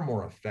far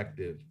more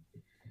effective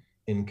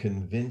in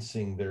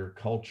convincing their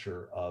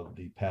culture of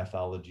the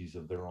pathologies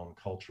of their own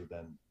culture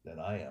than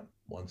I am.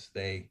 Once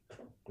they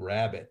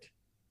grab it,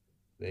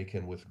 they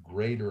can, with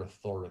greater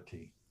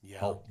authority,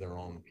 help their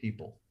own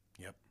people.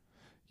 Yep.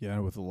 Yeah,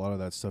 and with a lot of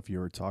that stuff you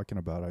were talking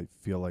about, I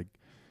feel like,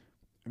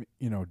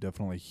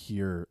 definitely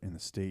here in the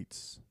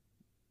States,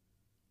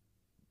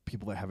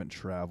 people that haven't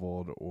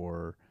traveled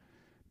or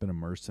been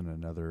immersed in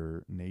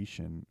another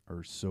nation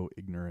are so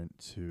ignorant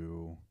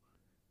to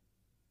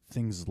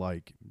things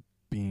like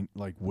being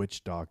like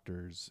witch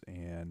doctors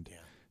and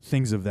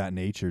things of that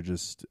nature.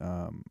 Just,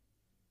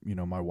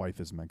 my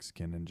wife is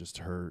Mexican, and just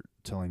her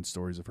telling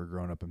stories of her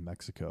growing up in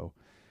Mexico,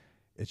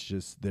 it's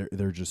just,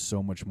 they're just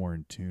so much more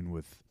in tune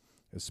with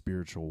a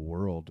spiritual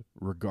world,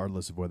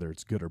 regardless of whether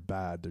it's good or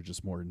bad. They're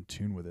just more in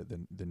tune with it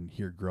than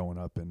here growing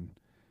up in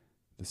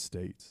the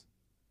States.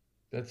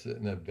 That's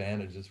an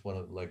advantage. It's one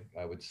of, like,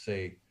 I would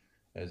say,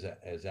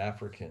 as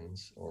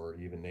Africans or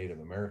even Native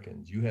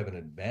Americans, you have an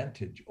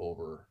advantage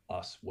over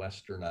us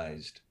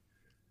westernized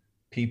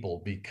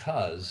people,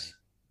 because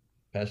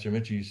Pastor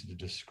Mitchell used to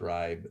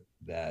describe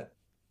that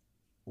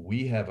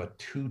we have a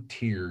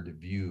two-tiered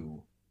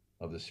view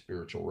of the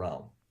spiritual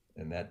realm.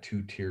 And that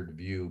two-tiered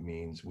view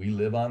means we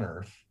live on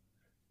earth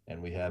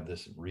and we have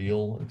this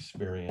real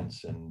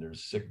experience, and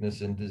there's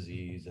sickness and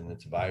disease, and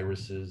it's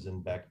viruses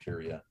and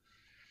bacteria.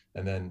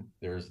 And then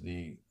there's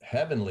the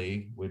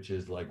heavenly, which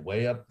is like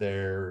way up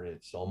there.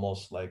 It's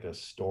almost like a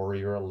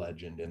story or a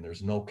legend, and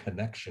there's no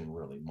connection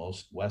really.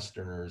 Most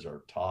Westerners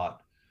are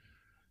taught,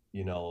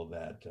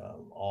 that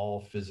all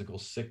physical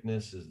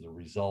sickness is the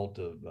result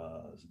of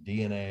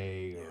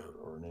DNA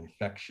or an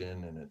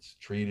infection, and it's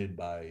treated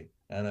by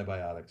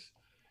antibiotics.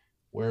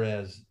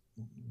 Whereas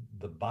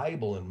the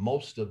Bible and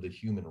most of the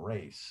human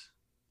race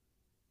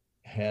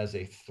has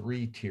a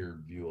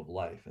three-tiered view of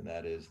life, and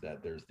that is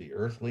that there's the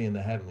earthly and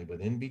the heavenly, but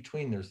in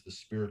between there's the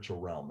spiritual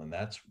realm, and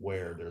that's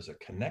where there's a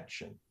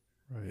connection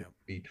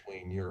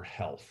between your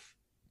health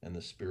and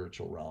the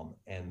spiritual realm.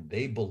 And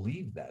they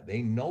believe that,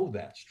 they know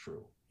that's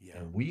true.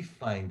 And we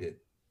find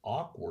it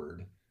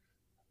awkward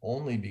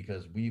only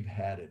because we've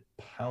had it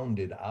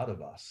pounded out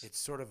of us. It's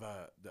sort of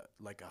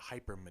like a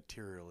hyper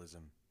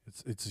materialism.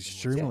 It's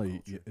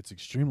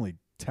extremely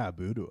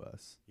taboo to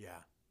us. Yeah.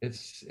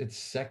 It's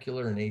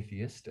secular and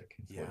atheistic.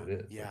 It's what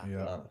it is. Yeah,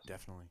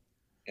 definitely.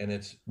 And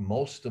it's,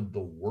 most of the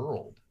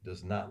world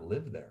does not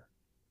live there.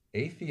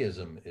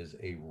 Atheism is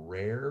a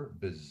rare,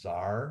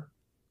 bizarre,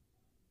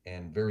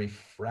 and very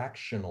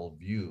fractional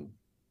view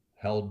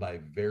held by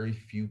very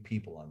few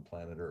people on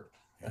planet Earth.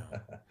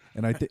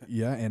 And I think,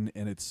 and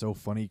it's so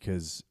funny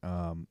because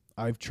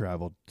I've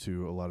traveled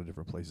to a lot of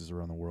different places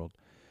around the world,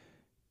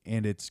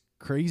 and it's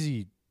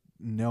crazy.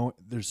 No,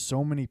 there's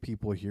so many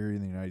people here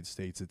in the United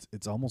States.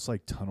 It's almost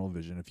like tunnel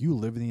vision. If you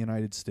live in the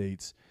United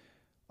States,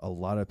 a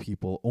lot of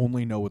people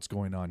only know what's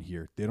going on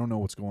here. They don't know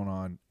what's going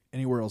on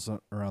anywhere else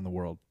around the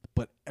world.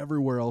 But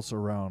everywhere else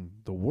around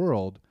the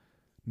world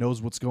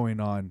knows what's going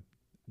on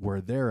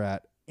where they're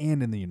at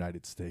and in the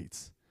United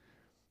States.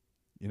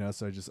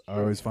 So I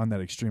always find that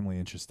extremely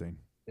interesting.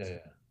 Yeah.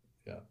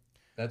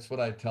 That's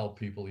what I tell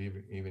people,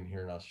 even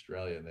here in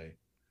Australia. They,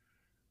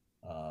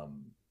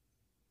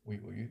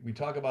 we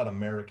talk about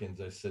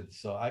Americans. I said,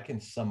 so I can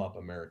sum up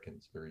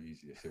Americans very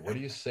easy. I say, what do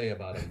you say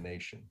about a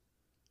nation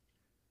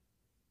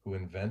who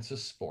invents a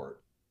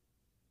sport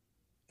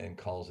and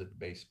calls it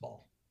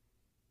baseball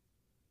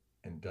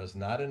and does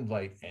not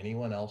invite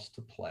anyone else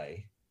to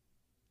play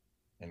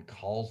and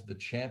calls the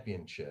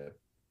championship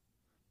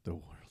The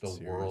World the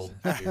Series. World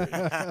Series.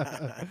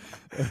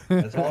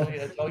 That's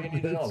all you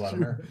need to know about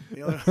America.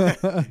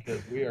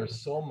 Because we are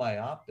so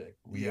myopic.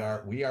 We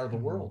are the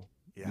world.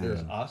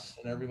 There's us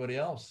and everybody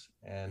else.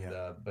 And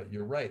but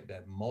you're right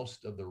that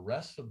most of the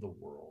rest of the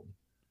world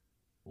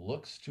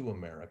looks to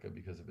America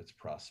because of its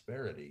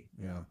prosperity.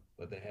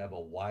 But they have a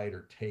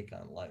wider take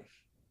on life.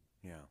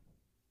 Yeah.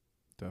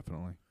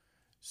 Definitely.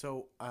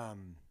 So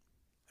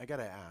I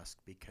gotta ask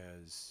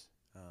because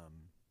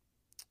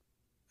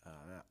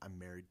I'm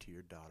married to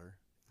your daughter.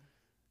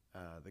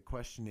 The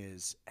question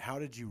is, how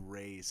did you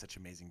raise such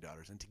amazing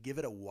daughters? And to give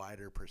it a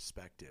wider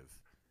perspective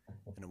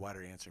and a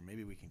wider answer,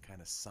 maybe we can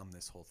kind of sum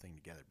this whole thing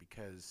together.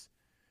 Because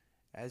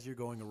as you're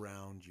going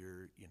around,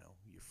 your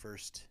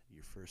first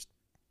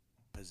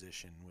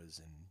position was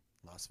in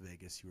Las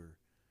Vegas. Your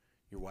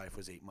wife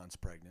was 8 months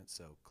pregnant,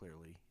 so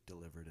clearly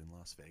delivered in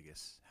Las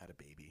Vegas, had a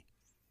baby.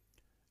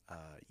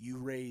 You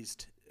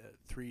raised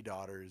 3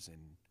 daughters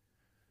in,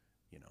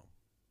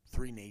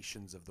 3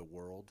 nations of the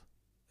world,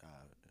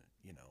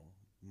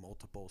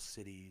 multiple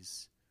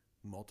cities,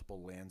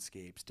 multiple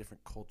landscapes,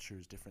 different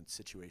cultures, different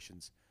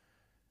situations.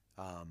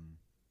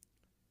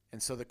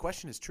 And so the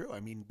question is true. I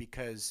mean,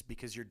 because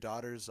your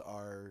daughters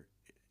are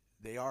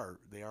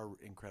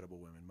incredible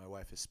women. My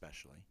wife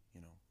especially,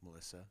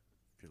 Melissa,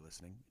 if you're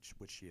listening,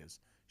 which she is.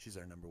 She's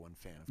our number 1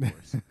 fan, of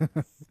course.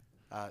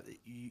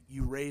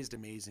 You raised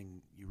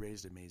amazing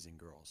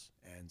girls.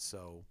 And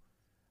so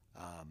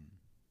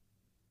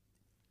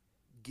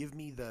give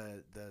me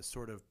the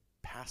sort of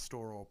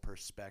pastoral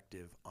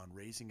perspective on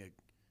raising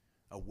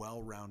a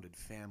well-rounded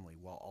family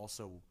while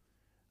also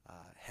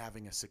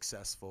having a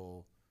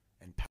successful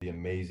and the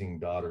amazing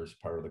daughters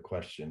part of the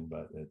question,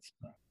 but it's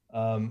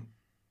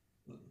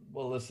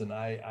well, listen,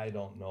 I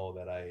don't know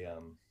that I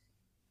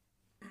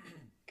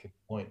can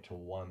point to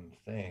one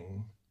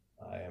thing.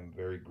 I am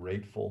very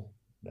grateful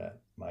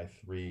that my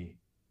 3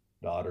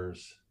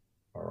 daughters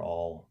are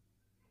all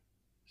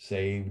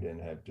saved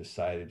and have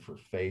decided for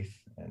faith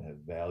and have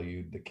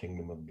valued the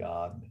kingdom of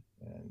God,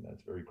 and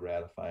that's very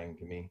gratifying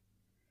to me.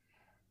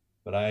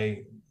 But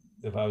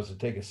if I was to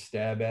take a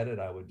stab at it,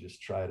 I would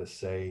just try to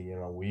say,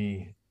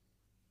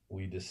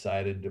 we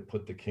decided to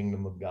put the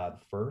kingdom of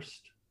God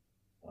first.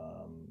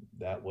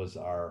 That was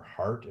our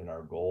heart and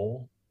our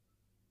goal.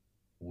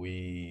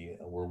 We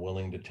were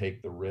willing to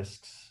take the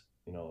risks,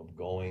 of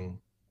going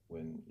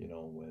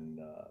when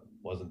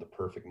wasn't the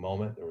perfect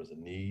moment. There was a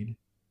need.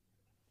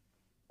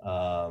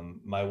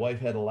 My wife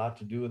had a lot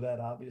to do with that,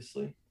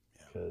 obviously,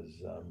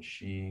 because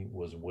she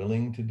was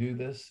willing to do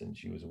this, and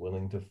she was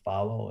willing to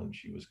follow, and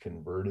she was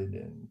converted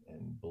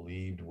and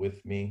believed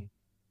with me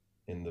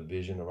in the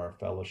vision of our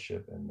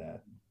fellowship, and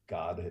that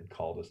God had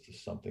called us to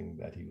something,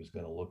 that he was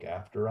going to look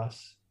after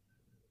us.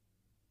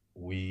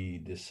 We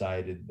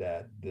decided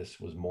that this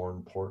was more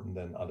important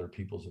than other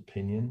people's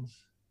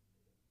opinions.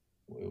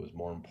 It was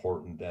more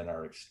important than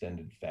our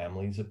extended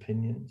family's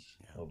opinions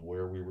of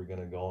where we were going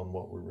to go and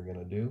what we were going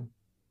to do.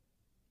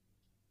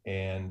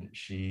 And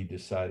she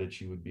decided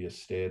she would be a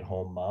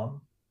stay-at-home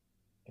mom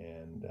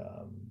and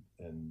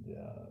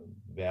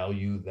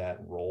value that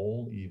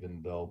role,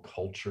 even though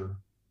culture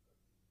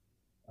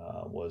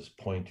was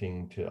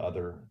pointing to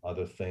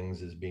other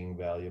things as being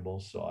valuable.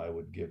 So I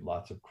would give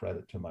lots of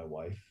credit to my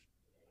wife.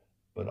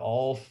 But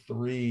all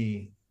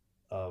 3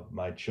 of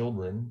my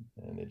children,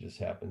 and it just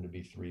happened to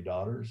be 3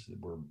 daughters, that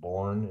were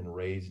born and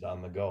raised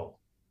on the go.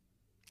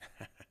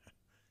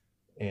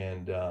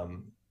 And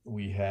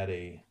we had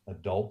a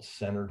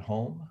adult-centered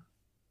home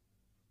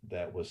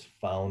that was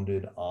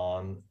founded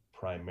on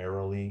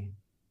primarily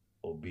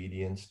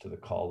obedience to the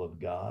call of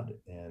God,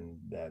 and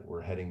that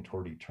we're heading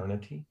toward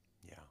eternity.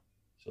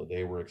 So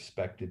they were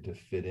expected to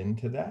fit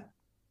into that.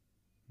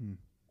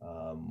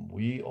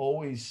 We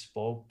always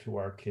spoke to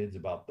our kids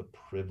about the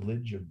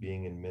privilege of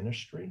being in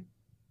ministry.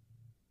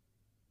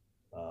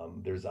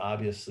 There's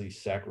obviously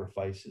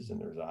sacrifices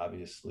and there's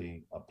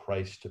obviously a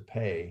price to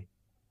pay,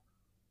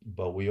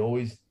 but we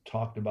always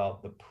talked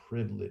about the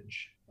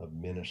privilege of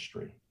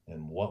ministry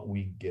and what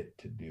we get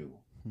to do.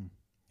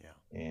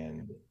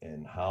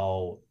 And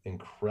how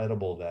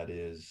incredible that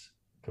is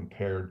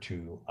compared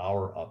to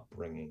our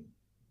upbringing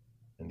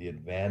and the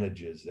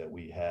advantages that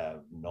we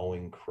have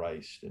knowing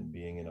Christ and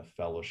being in a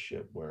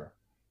fellowship where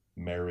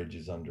marriage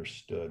is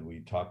understood. We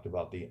talked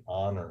about the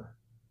honor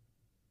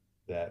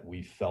that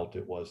we felt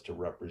it was to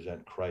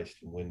represent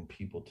Christ and win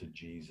people to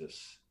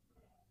Jesus.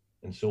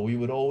 And so we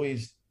would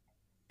always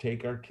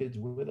take our kids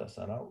with us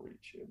on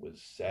outreach. It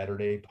was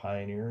Saturday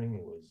pioneering.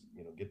 It was,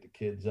 get the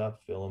kids up,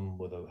 fill them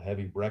with a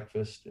heavy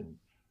breakfast, and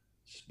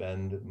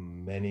spend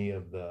many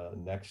of the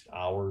next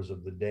hours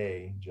of the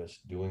day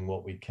just doing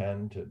what we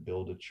can to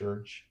build a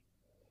church.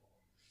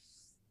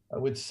 I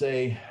would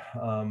say,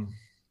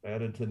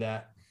 added to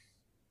that,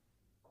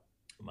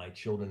 my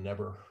children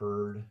never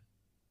heard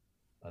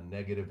a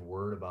negative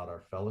word about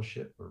our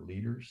fellowship or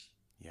leaders,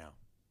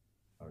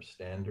 our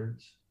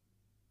standards.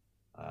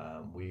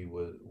 We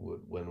would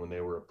when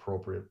they were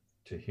appropriate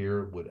to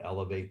hear, would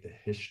elevate the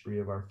history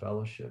of our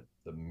fellowship,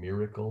 the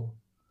miracle,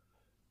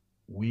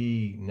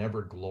 we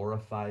never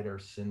glorified our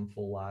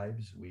sinful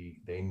lives.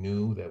 They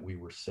knew that we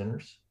were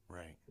sinners,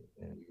 Right.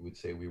 and we would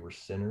say we were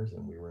sinners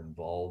and we were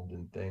involved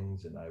in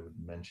things, and I would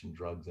mention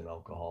drugs and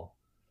alcohol,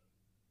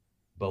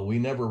 but we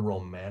never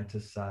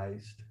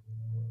romanticized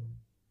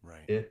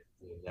Right. it.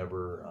 We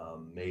never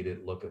made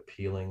it look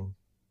appealing.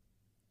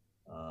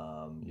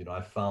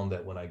 I found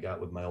that when I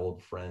got with my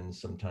old friends,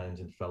 sometimes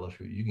in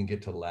fellowship, you can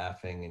get to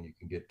laughing and you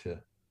can get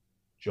to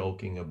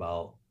joking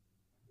about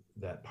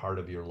that part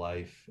of your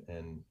life.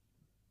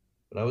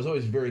 But I was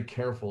always very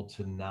careful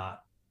to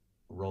not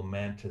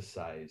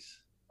romanticize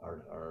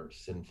our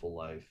sinful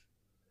life.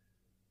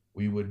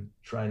 We would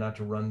try not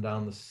to run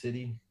down the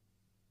city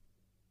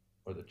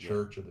or the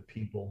church or the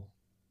people.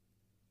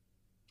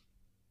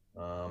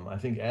 I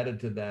think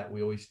added to that,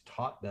 we always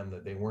taught them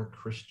that they weren't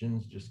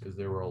Christians just because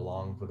they were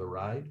along for the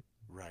ride.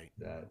 Right.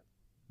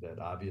 That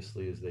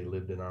obviously, as they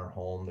lived in our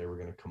home, they were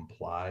going to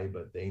comply,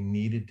 but they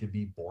needed to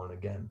be born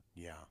again.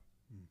 Yeah.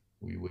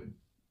 We would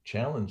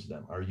challenge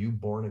them. Are you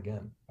born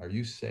again? Are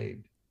you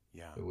saved?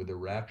 Yeah. Would the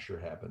rapture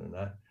happen? And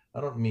I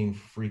don't mean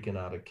freaking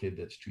out a kid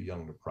that's too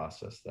young to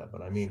process that,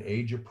 but I mean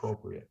age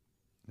appropriate.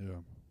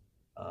 Yeah.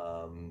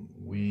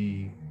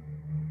 We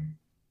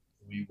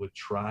would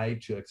try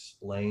to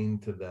explain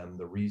to them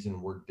the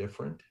reason we're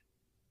different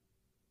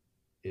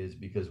is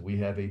because we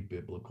have a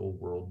biblical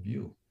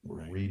worldview.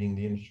 We're reading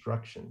the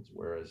instructions,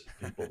 whereas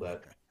people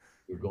that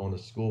you're going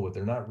to school with,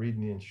 they're not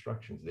reading the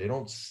instructions. They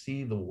don't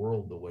see the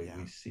world the way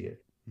we see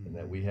it, and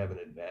that we have an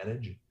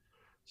advantage.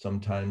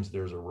 Sometimes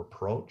there's a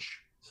reproach.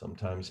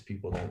 Sometimes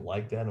people don't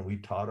like that, and we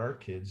taught our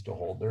kids to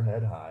hold their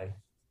head high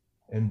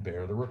and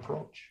bear the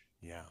reproach.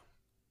 Yeah.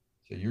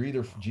 So you're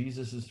either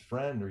Jesus's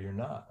friend or you're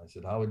not. I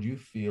said, how would you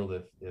feel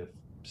if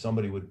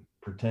somebody would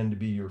pretend to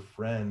be your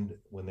friend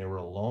when they were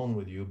alone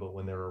with you, but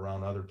when they're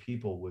around other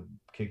people would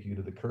kick you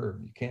to the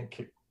curb? You can't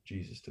kick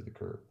Jesus to the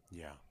curb.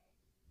 Yeah.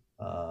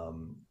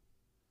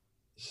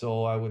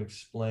 So I would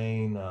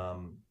explain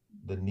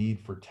the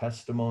need for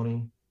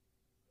testimony,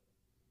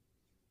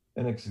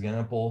 an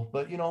example.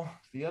 But,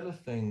 the other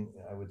thing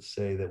I would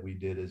say that we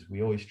did is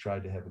we always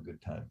tried to have a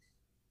good time.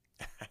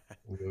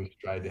 We always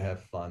tried to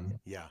have fun.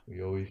 Yeah.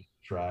 We always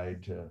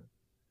tried to,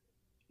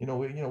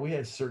 we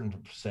had certain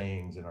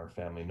sayings in our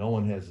family. No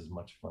one has as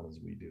much fun as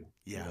we do.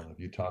 Yeah. If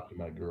you talk to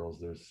my girls,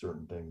 there's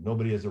certain things.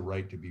 Nobody has a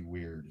right to be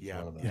weird. It's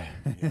one of the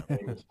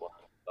famous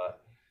ones.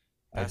 But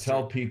Pastor, I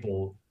tell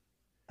people,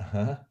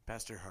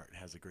 Pastor Hart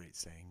has a great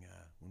saying.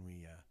 When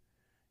we,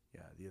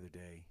 the other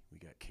day we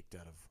got kicked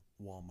out of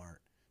Walmart,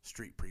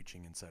 street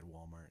preaching inside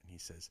Walmart, and he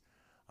says,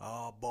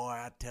 "Oh boy,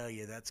 I tell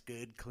you, that's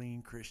good,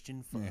 clean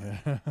Christian fun."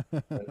 Yeah.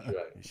 That's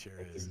right. It sure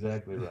That's is.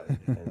 exactly right.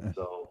 And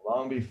so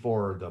long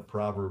before the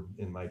proverb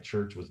in my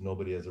church was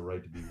nobody has a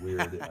right to be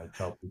weird, I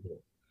tell people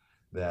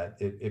that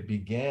it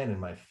began in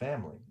my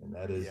family. And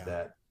that is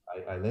that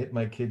I let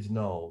my kids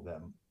know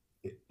that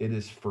it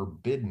is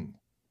forbidden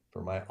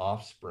for my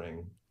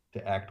offspring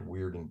to act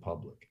weird in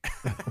public.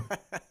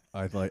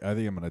 I think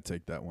I'm gonna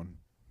take that one,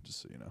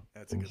 just so you know.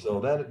 That's a good so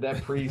one.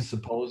 that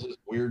presupposes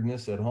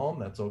weirdness at home.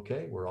 That's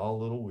okay. We're all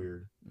a little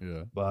weird.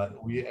 Yeah.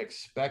 But we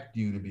expect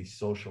you to be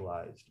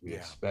socialized. We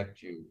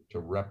expect you to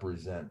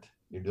represent.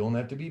 You don't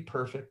have to be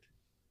perfect.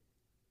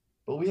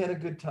 But we had a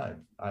good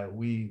time.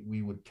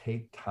 We would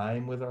take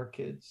time with our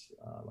kids.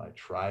 I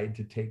tried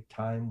to take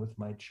time with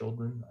my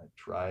children. I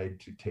tried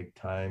to take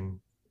time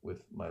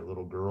with my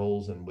little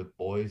girls, and with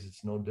boys,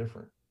 it's no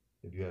different.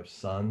 If you have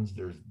sons,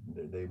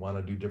 they want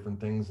to do different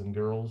things than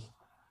girls.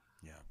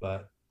 Yeah.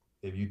 But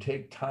if you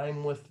take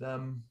time with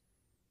them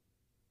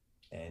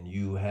and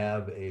you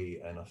have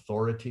an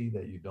authority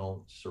that you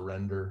don't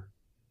surrender,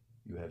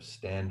 you have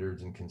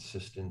standards and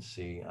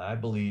consistency. I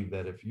believe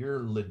that if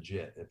you're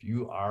legit, if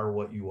you are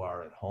what you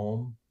are at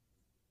home,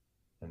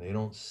 and they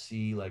don't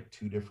see like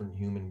two different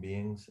human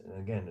beings, and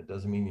again, it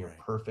doesn't mean you're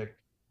perfect,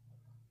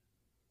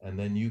 and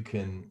then you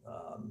can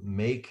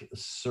make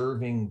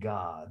serving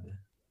God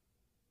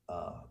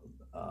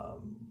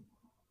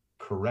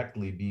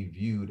correctly be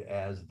viewed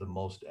as the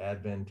most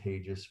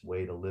advantageous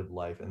way to live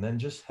life, and then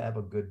just have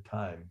a good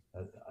time,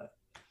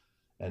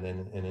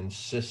 and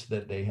insist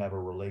that they have a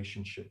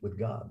relationship with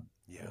God.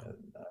 Yeah.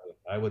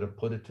 I would have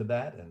put it to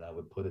that, and I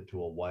would put it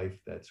to a wife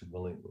that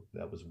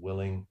was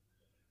willing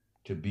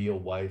to be a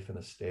wife and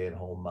a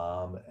stay-at-home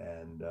mom,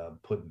 and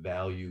put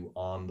value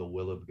on the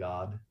will of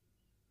God.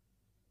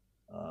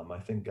 I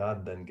think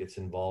God then gets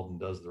involved and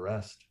does the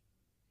rest.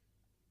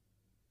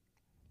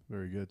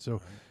 Very good.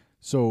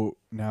 So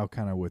now,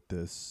 kind of with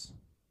this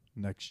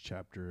next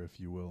chapter,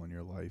 if you will, in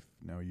your life,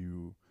 now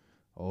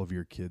all of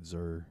your kids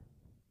are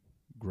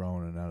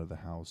grown and out of the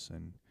house,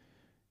 and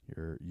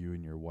you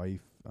and your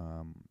wife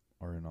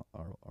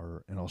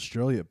are in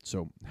Australia.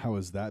 So how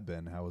has that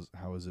been?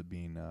 How is it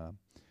being a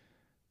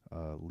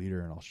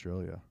leader in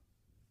Australia?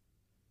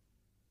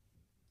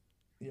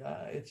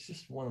 Yeah, it's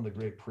just one of the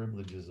great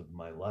privileges of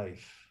my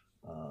life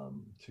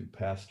to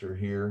pastor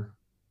here.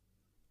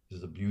 This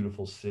is a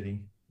beautiful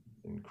city,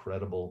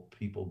 incredible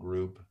people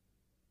group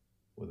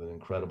with an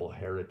incredible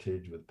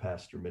heritage with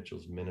Pastor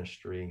Mitchell's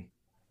ministry.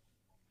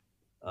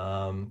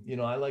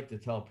 I like to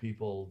tell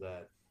people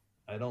that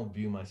I don't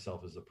view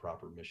myself as a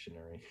proper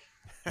missionary.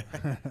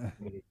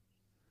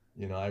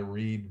 I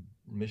read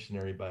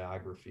missionary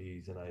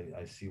biographies, and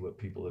I see what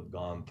people have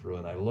gone through,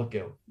 and I look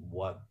at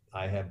what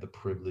I have the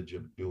privilege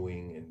of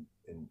doing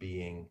and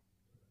being.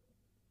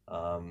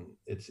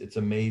 It's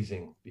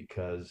amazing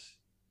because,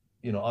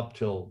 up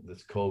till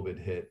this COVID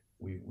hit,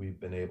 we've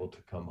been able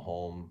to come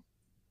home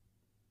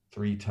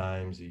 3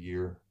 times a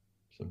year,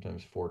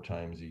 sometimes 4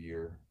 times a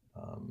year.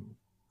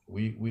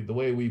 The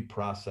way we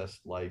process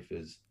life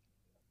is,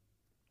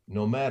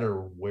 no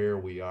matter where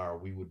we are,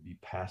 we would be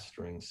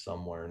pastoring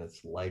somewhere, and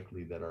it's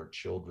likely that our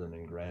children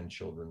and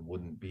grandchildren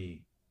wouldn't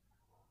be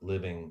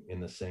living in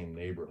the same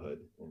neighborhood.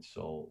 And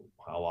so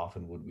how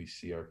often would we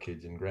see our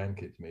kids and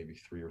grandkids? Maybe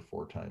 3 or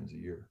 4 times a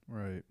year.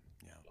 Right.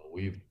 Yeah.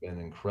 We've been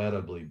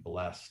incredibly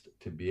blessed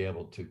to be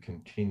able to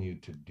continue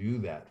to do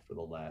that for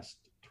the last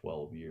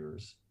 12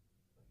 years.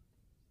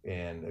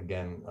 And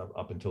again,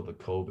 up until the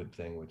COVID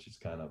thing, which has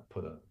kind of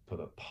put a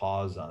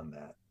pause on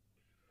that.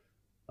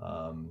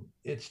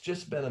 It's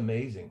just been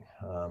amazing.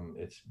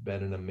 It's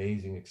been an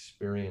amazing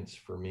experience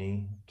for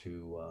me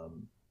to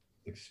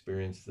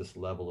experience this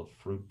level of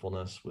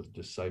fruitfulness with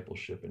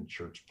discipleship and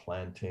church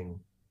planting.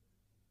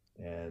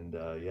 And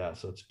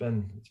so it's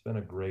been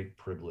a great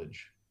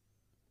privilege,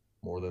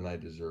 more than I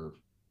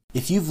deserve.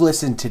 If you've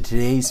listened to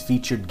today's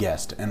featured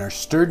guest and are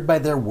stirred by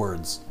their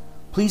words,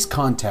 please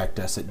contact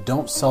us at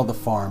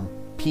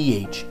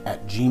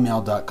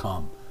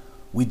don'tsellthefarmph@gmail.com.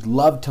 We'd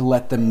love to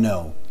let them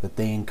know that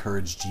they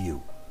encouraged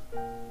you.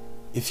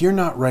 If you're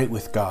not right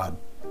with God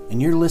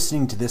and you're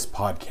listening to this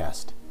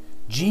podcast,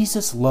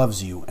 Jesus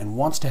loves you and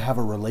wants to have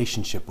a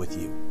relationship with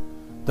you.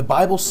 The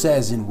Bible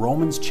says in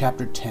Romans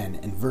chapter 10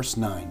 and verse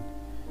 9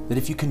 that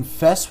if you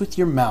confess with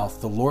your mouth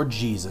the Lord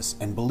Jesus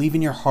and believe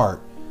in your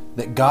heart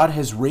that God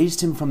has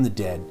raised him from the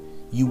dead,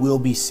 you will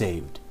be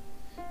saved.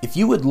 If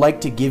you would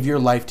like to give your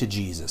life to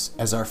Jesus,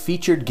 as our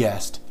featured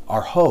guest, our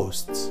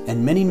hosts,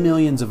 and many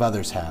millions of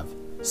others have,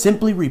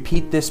 simply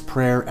repeat this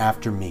prayer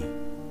after me.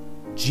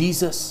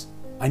 Jesus,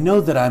 I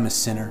know that I'm a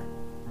sinner.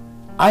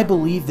 I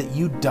believe that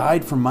you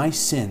died for my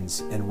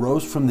sins and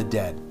rose from the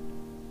dead.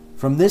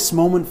 From this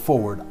moment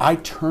forward, I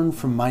turn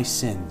from my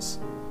sins.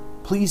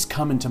 Please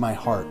come into my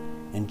heart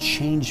and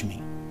change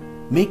me.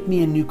 Make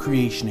me a new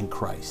creation in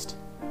Christ.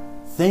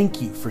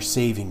 Thank you for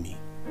saving me.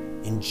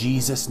 In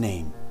Jesus'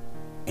 name,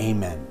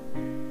 amen.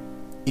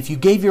 If you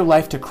gave your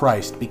life to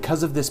Christ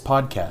because of this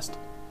podcast,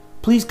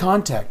 please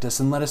contact us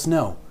and let us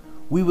know.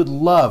 We would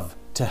love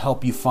to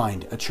help you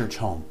find a church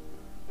home.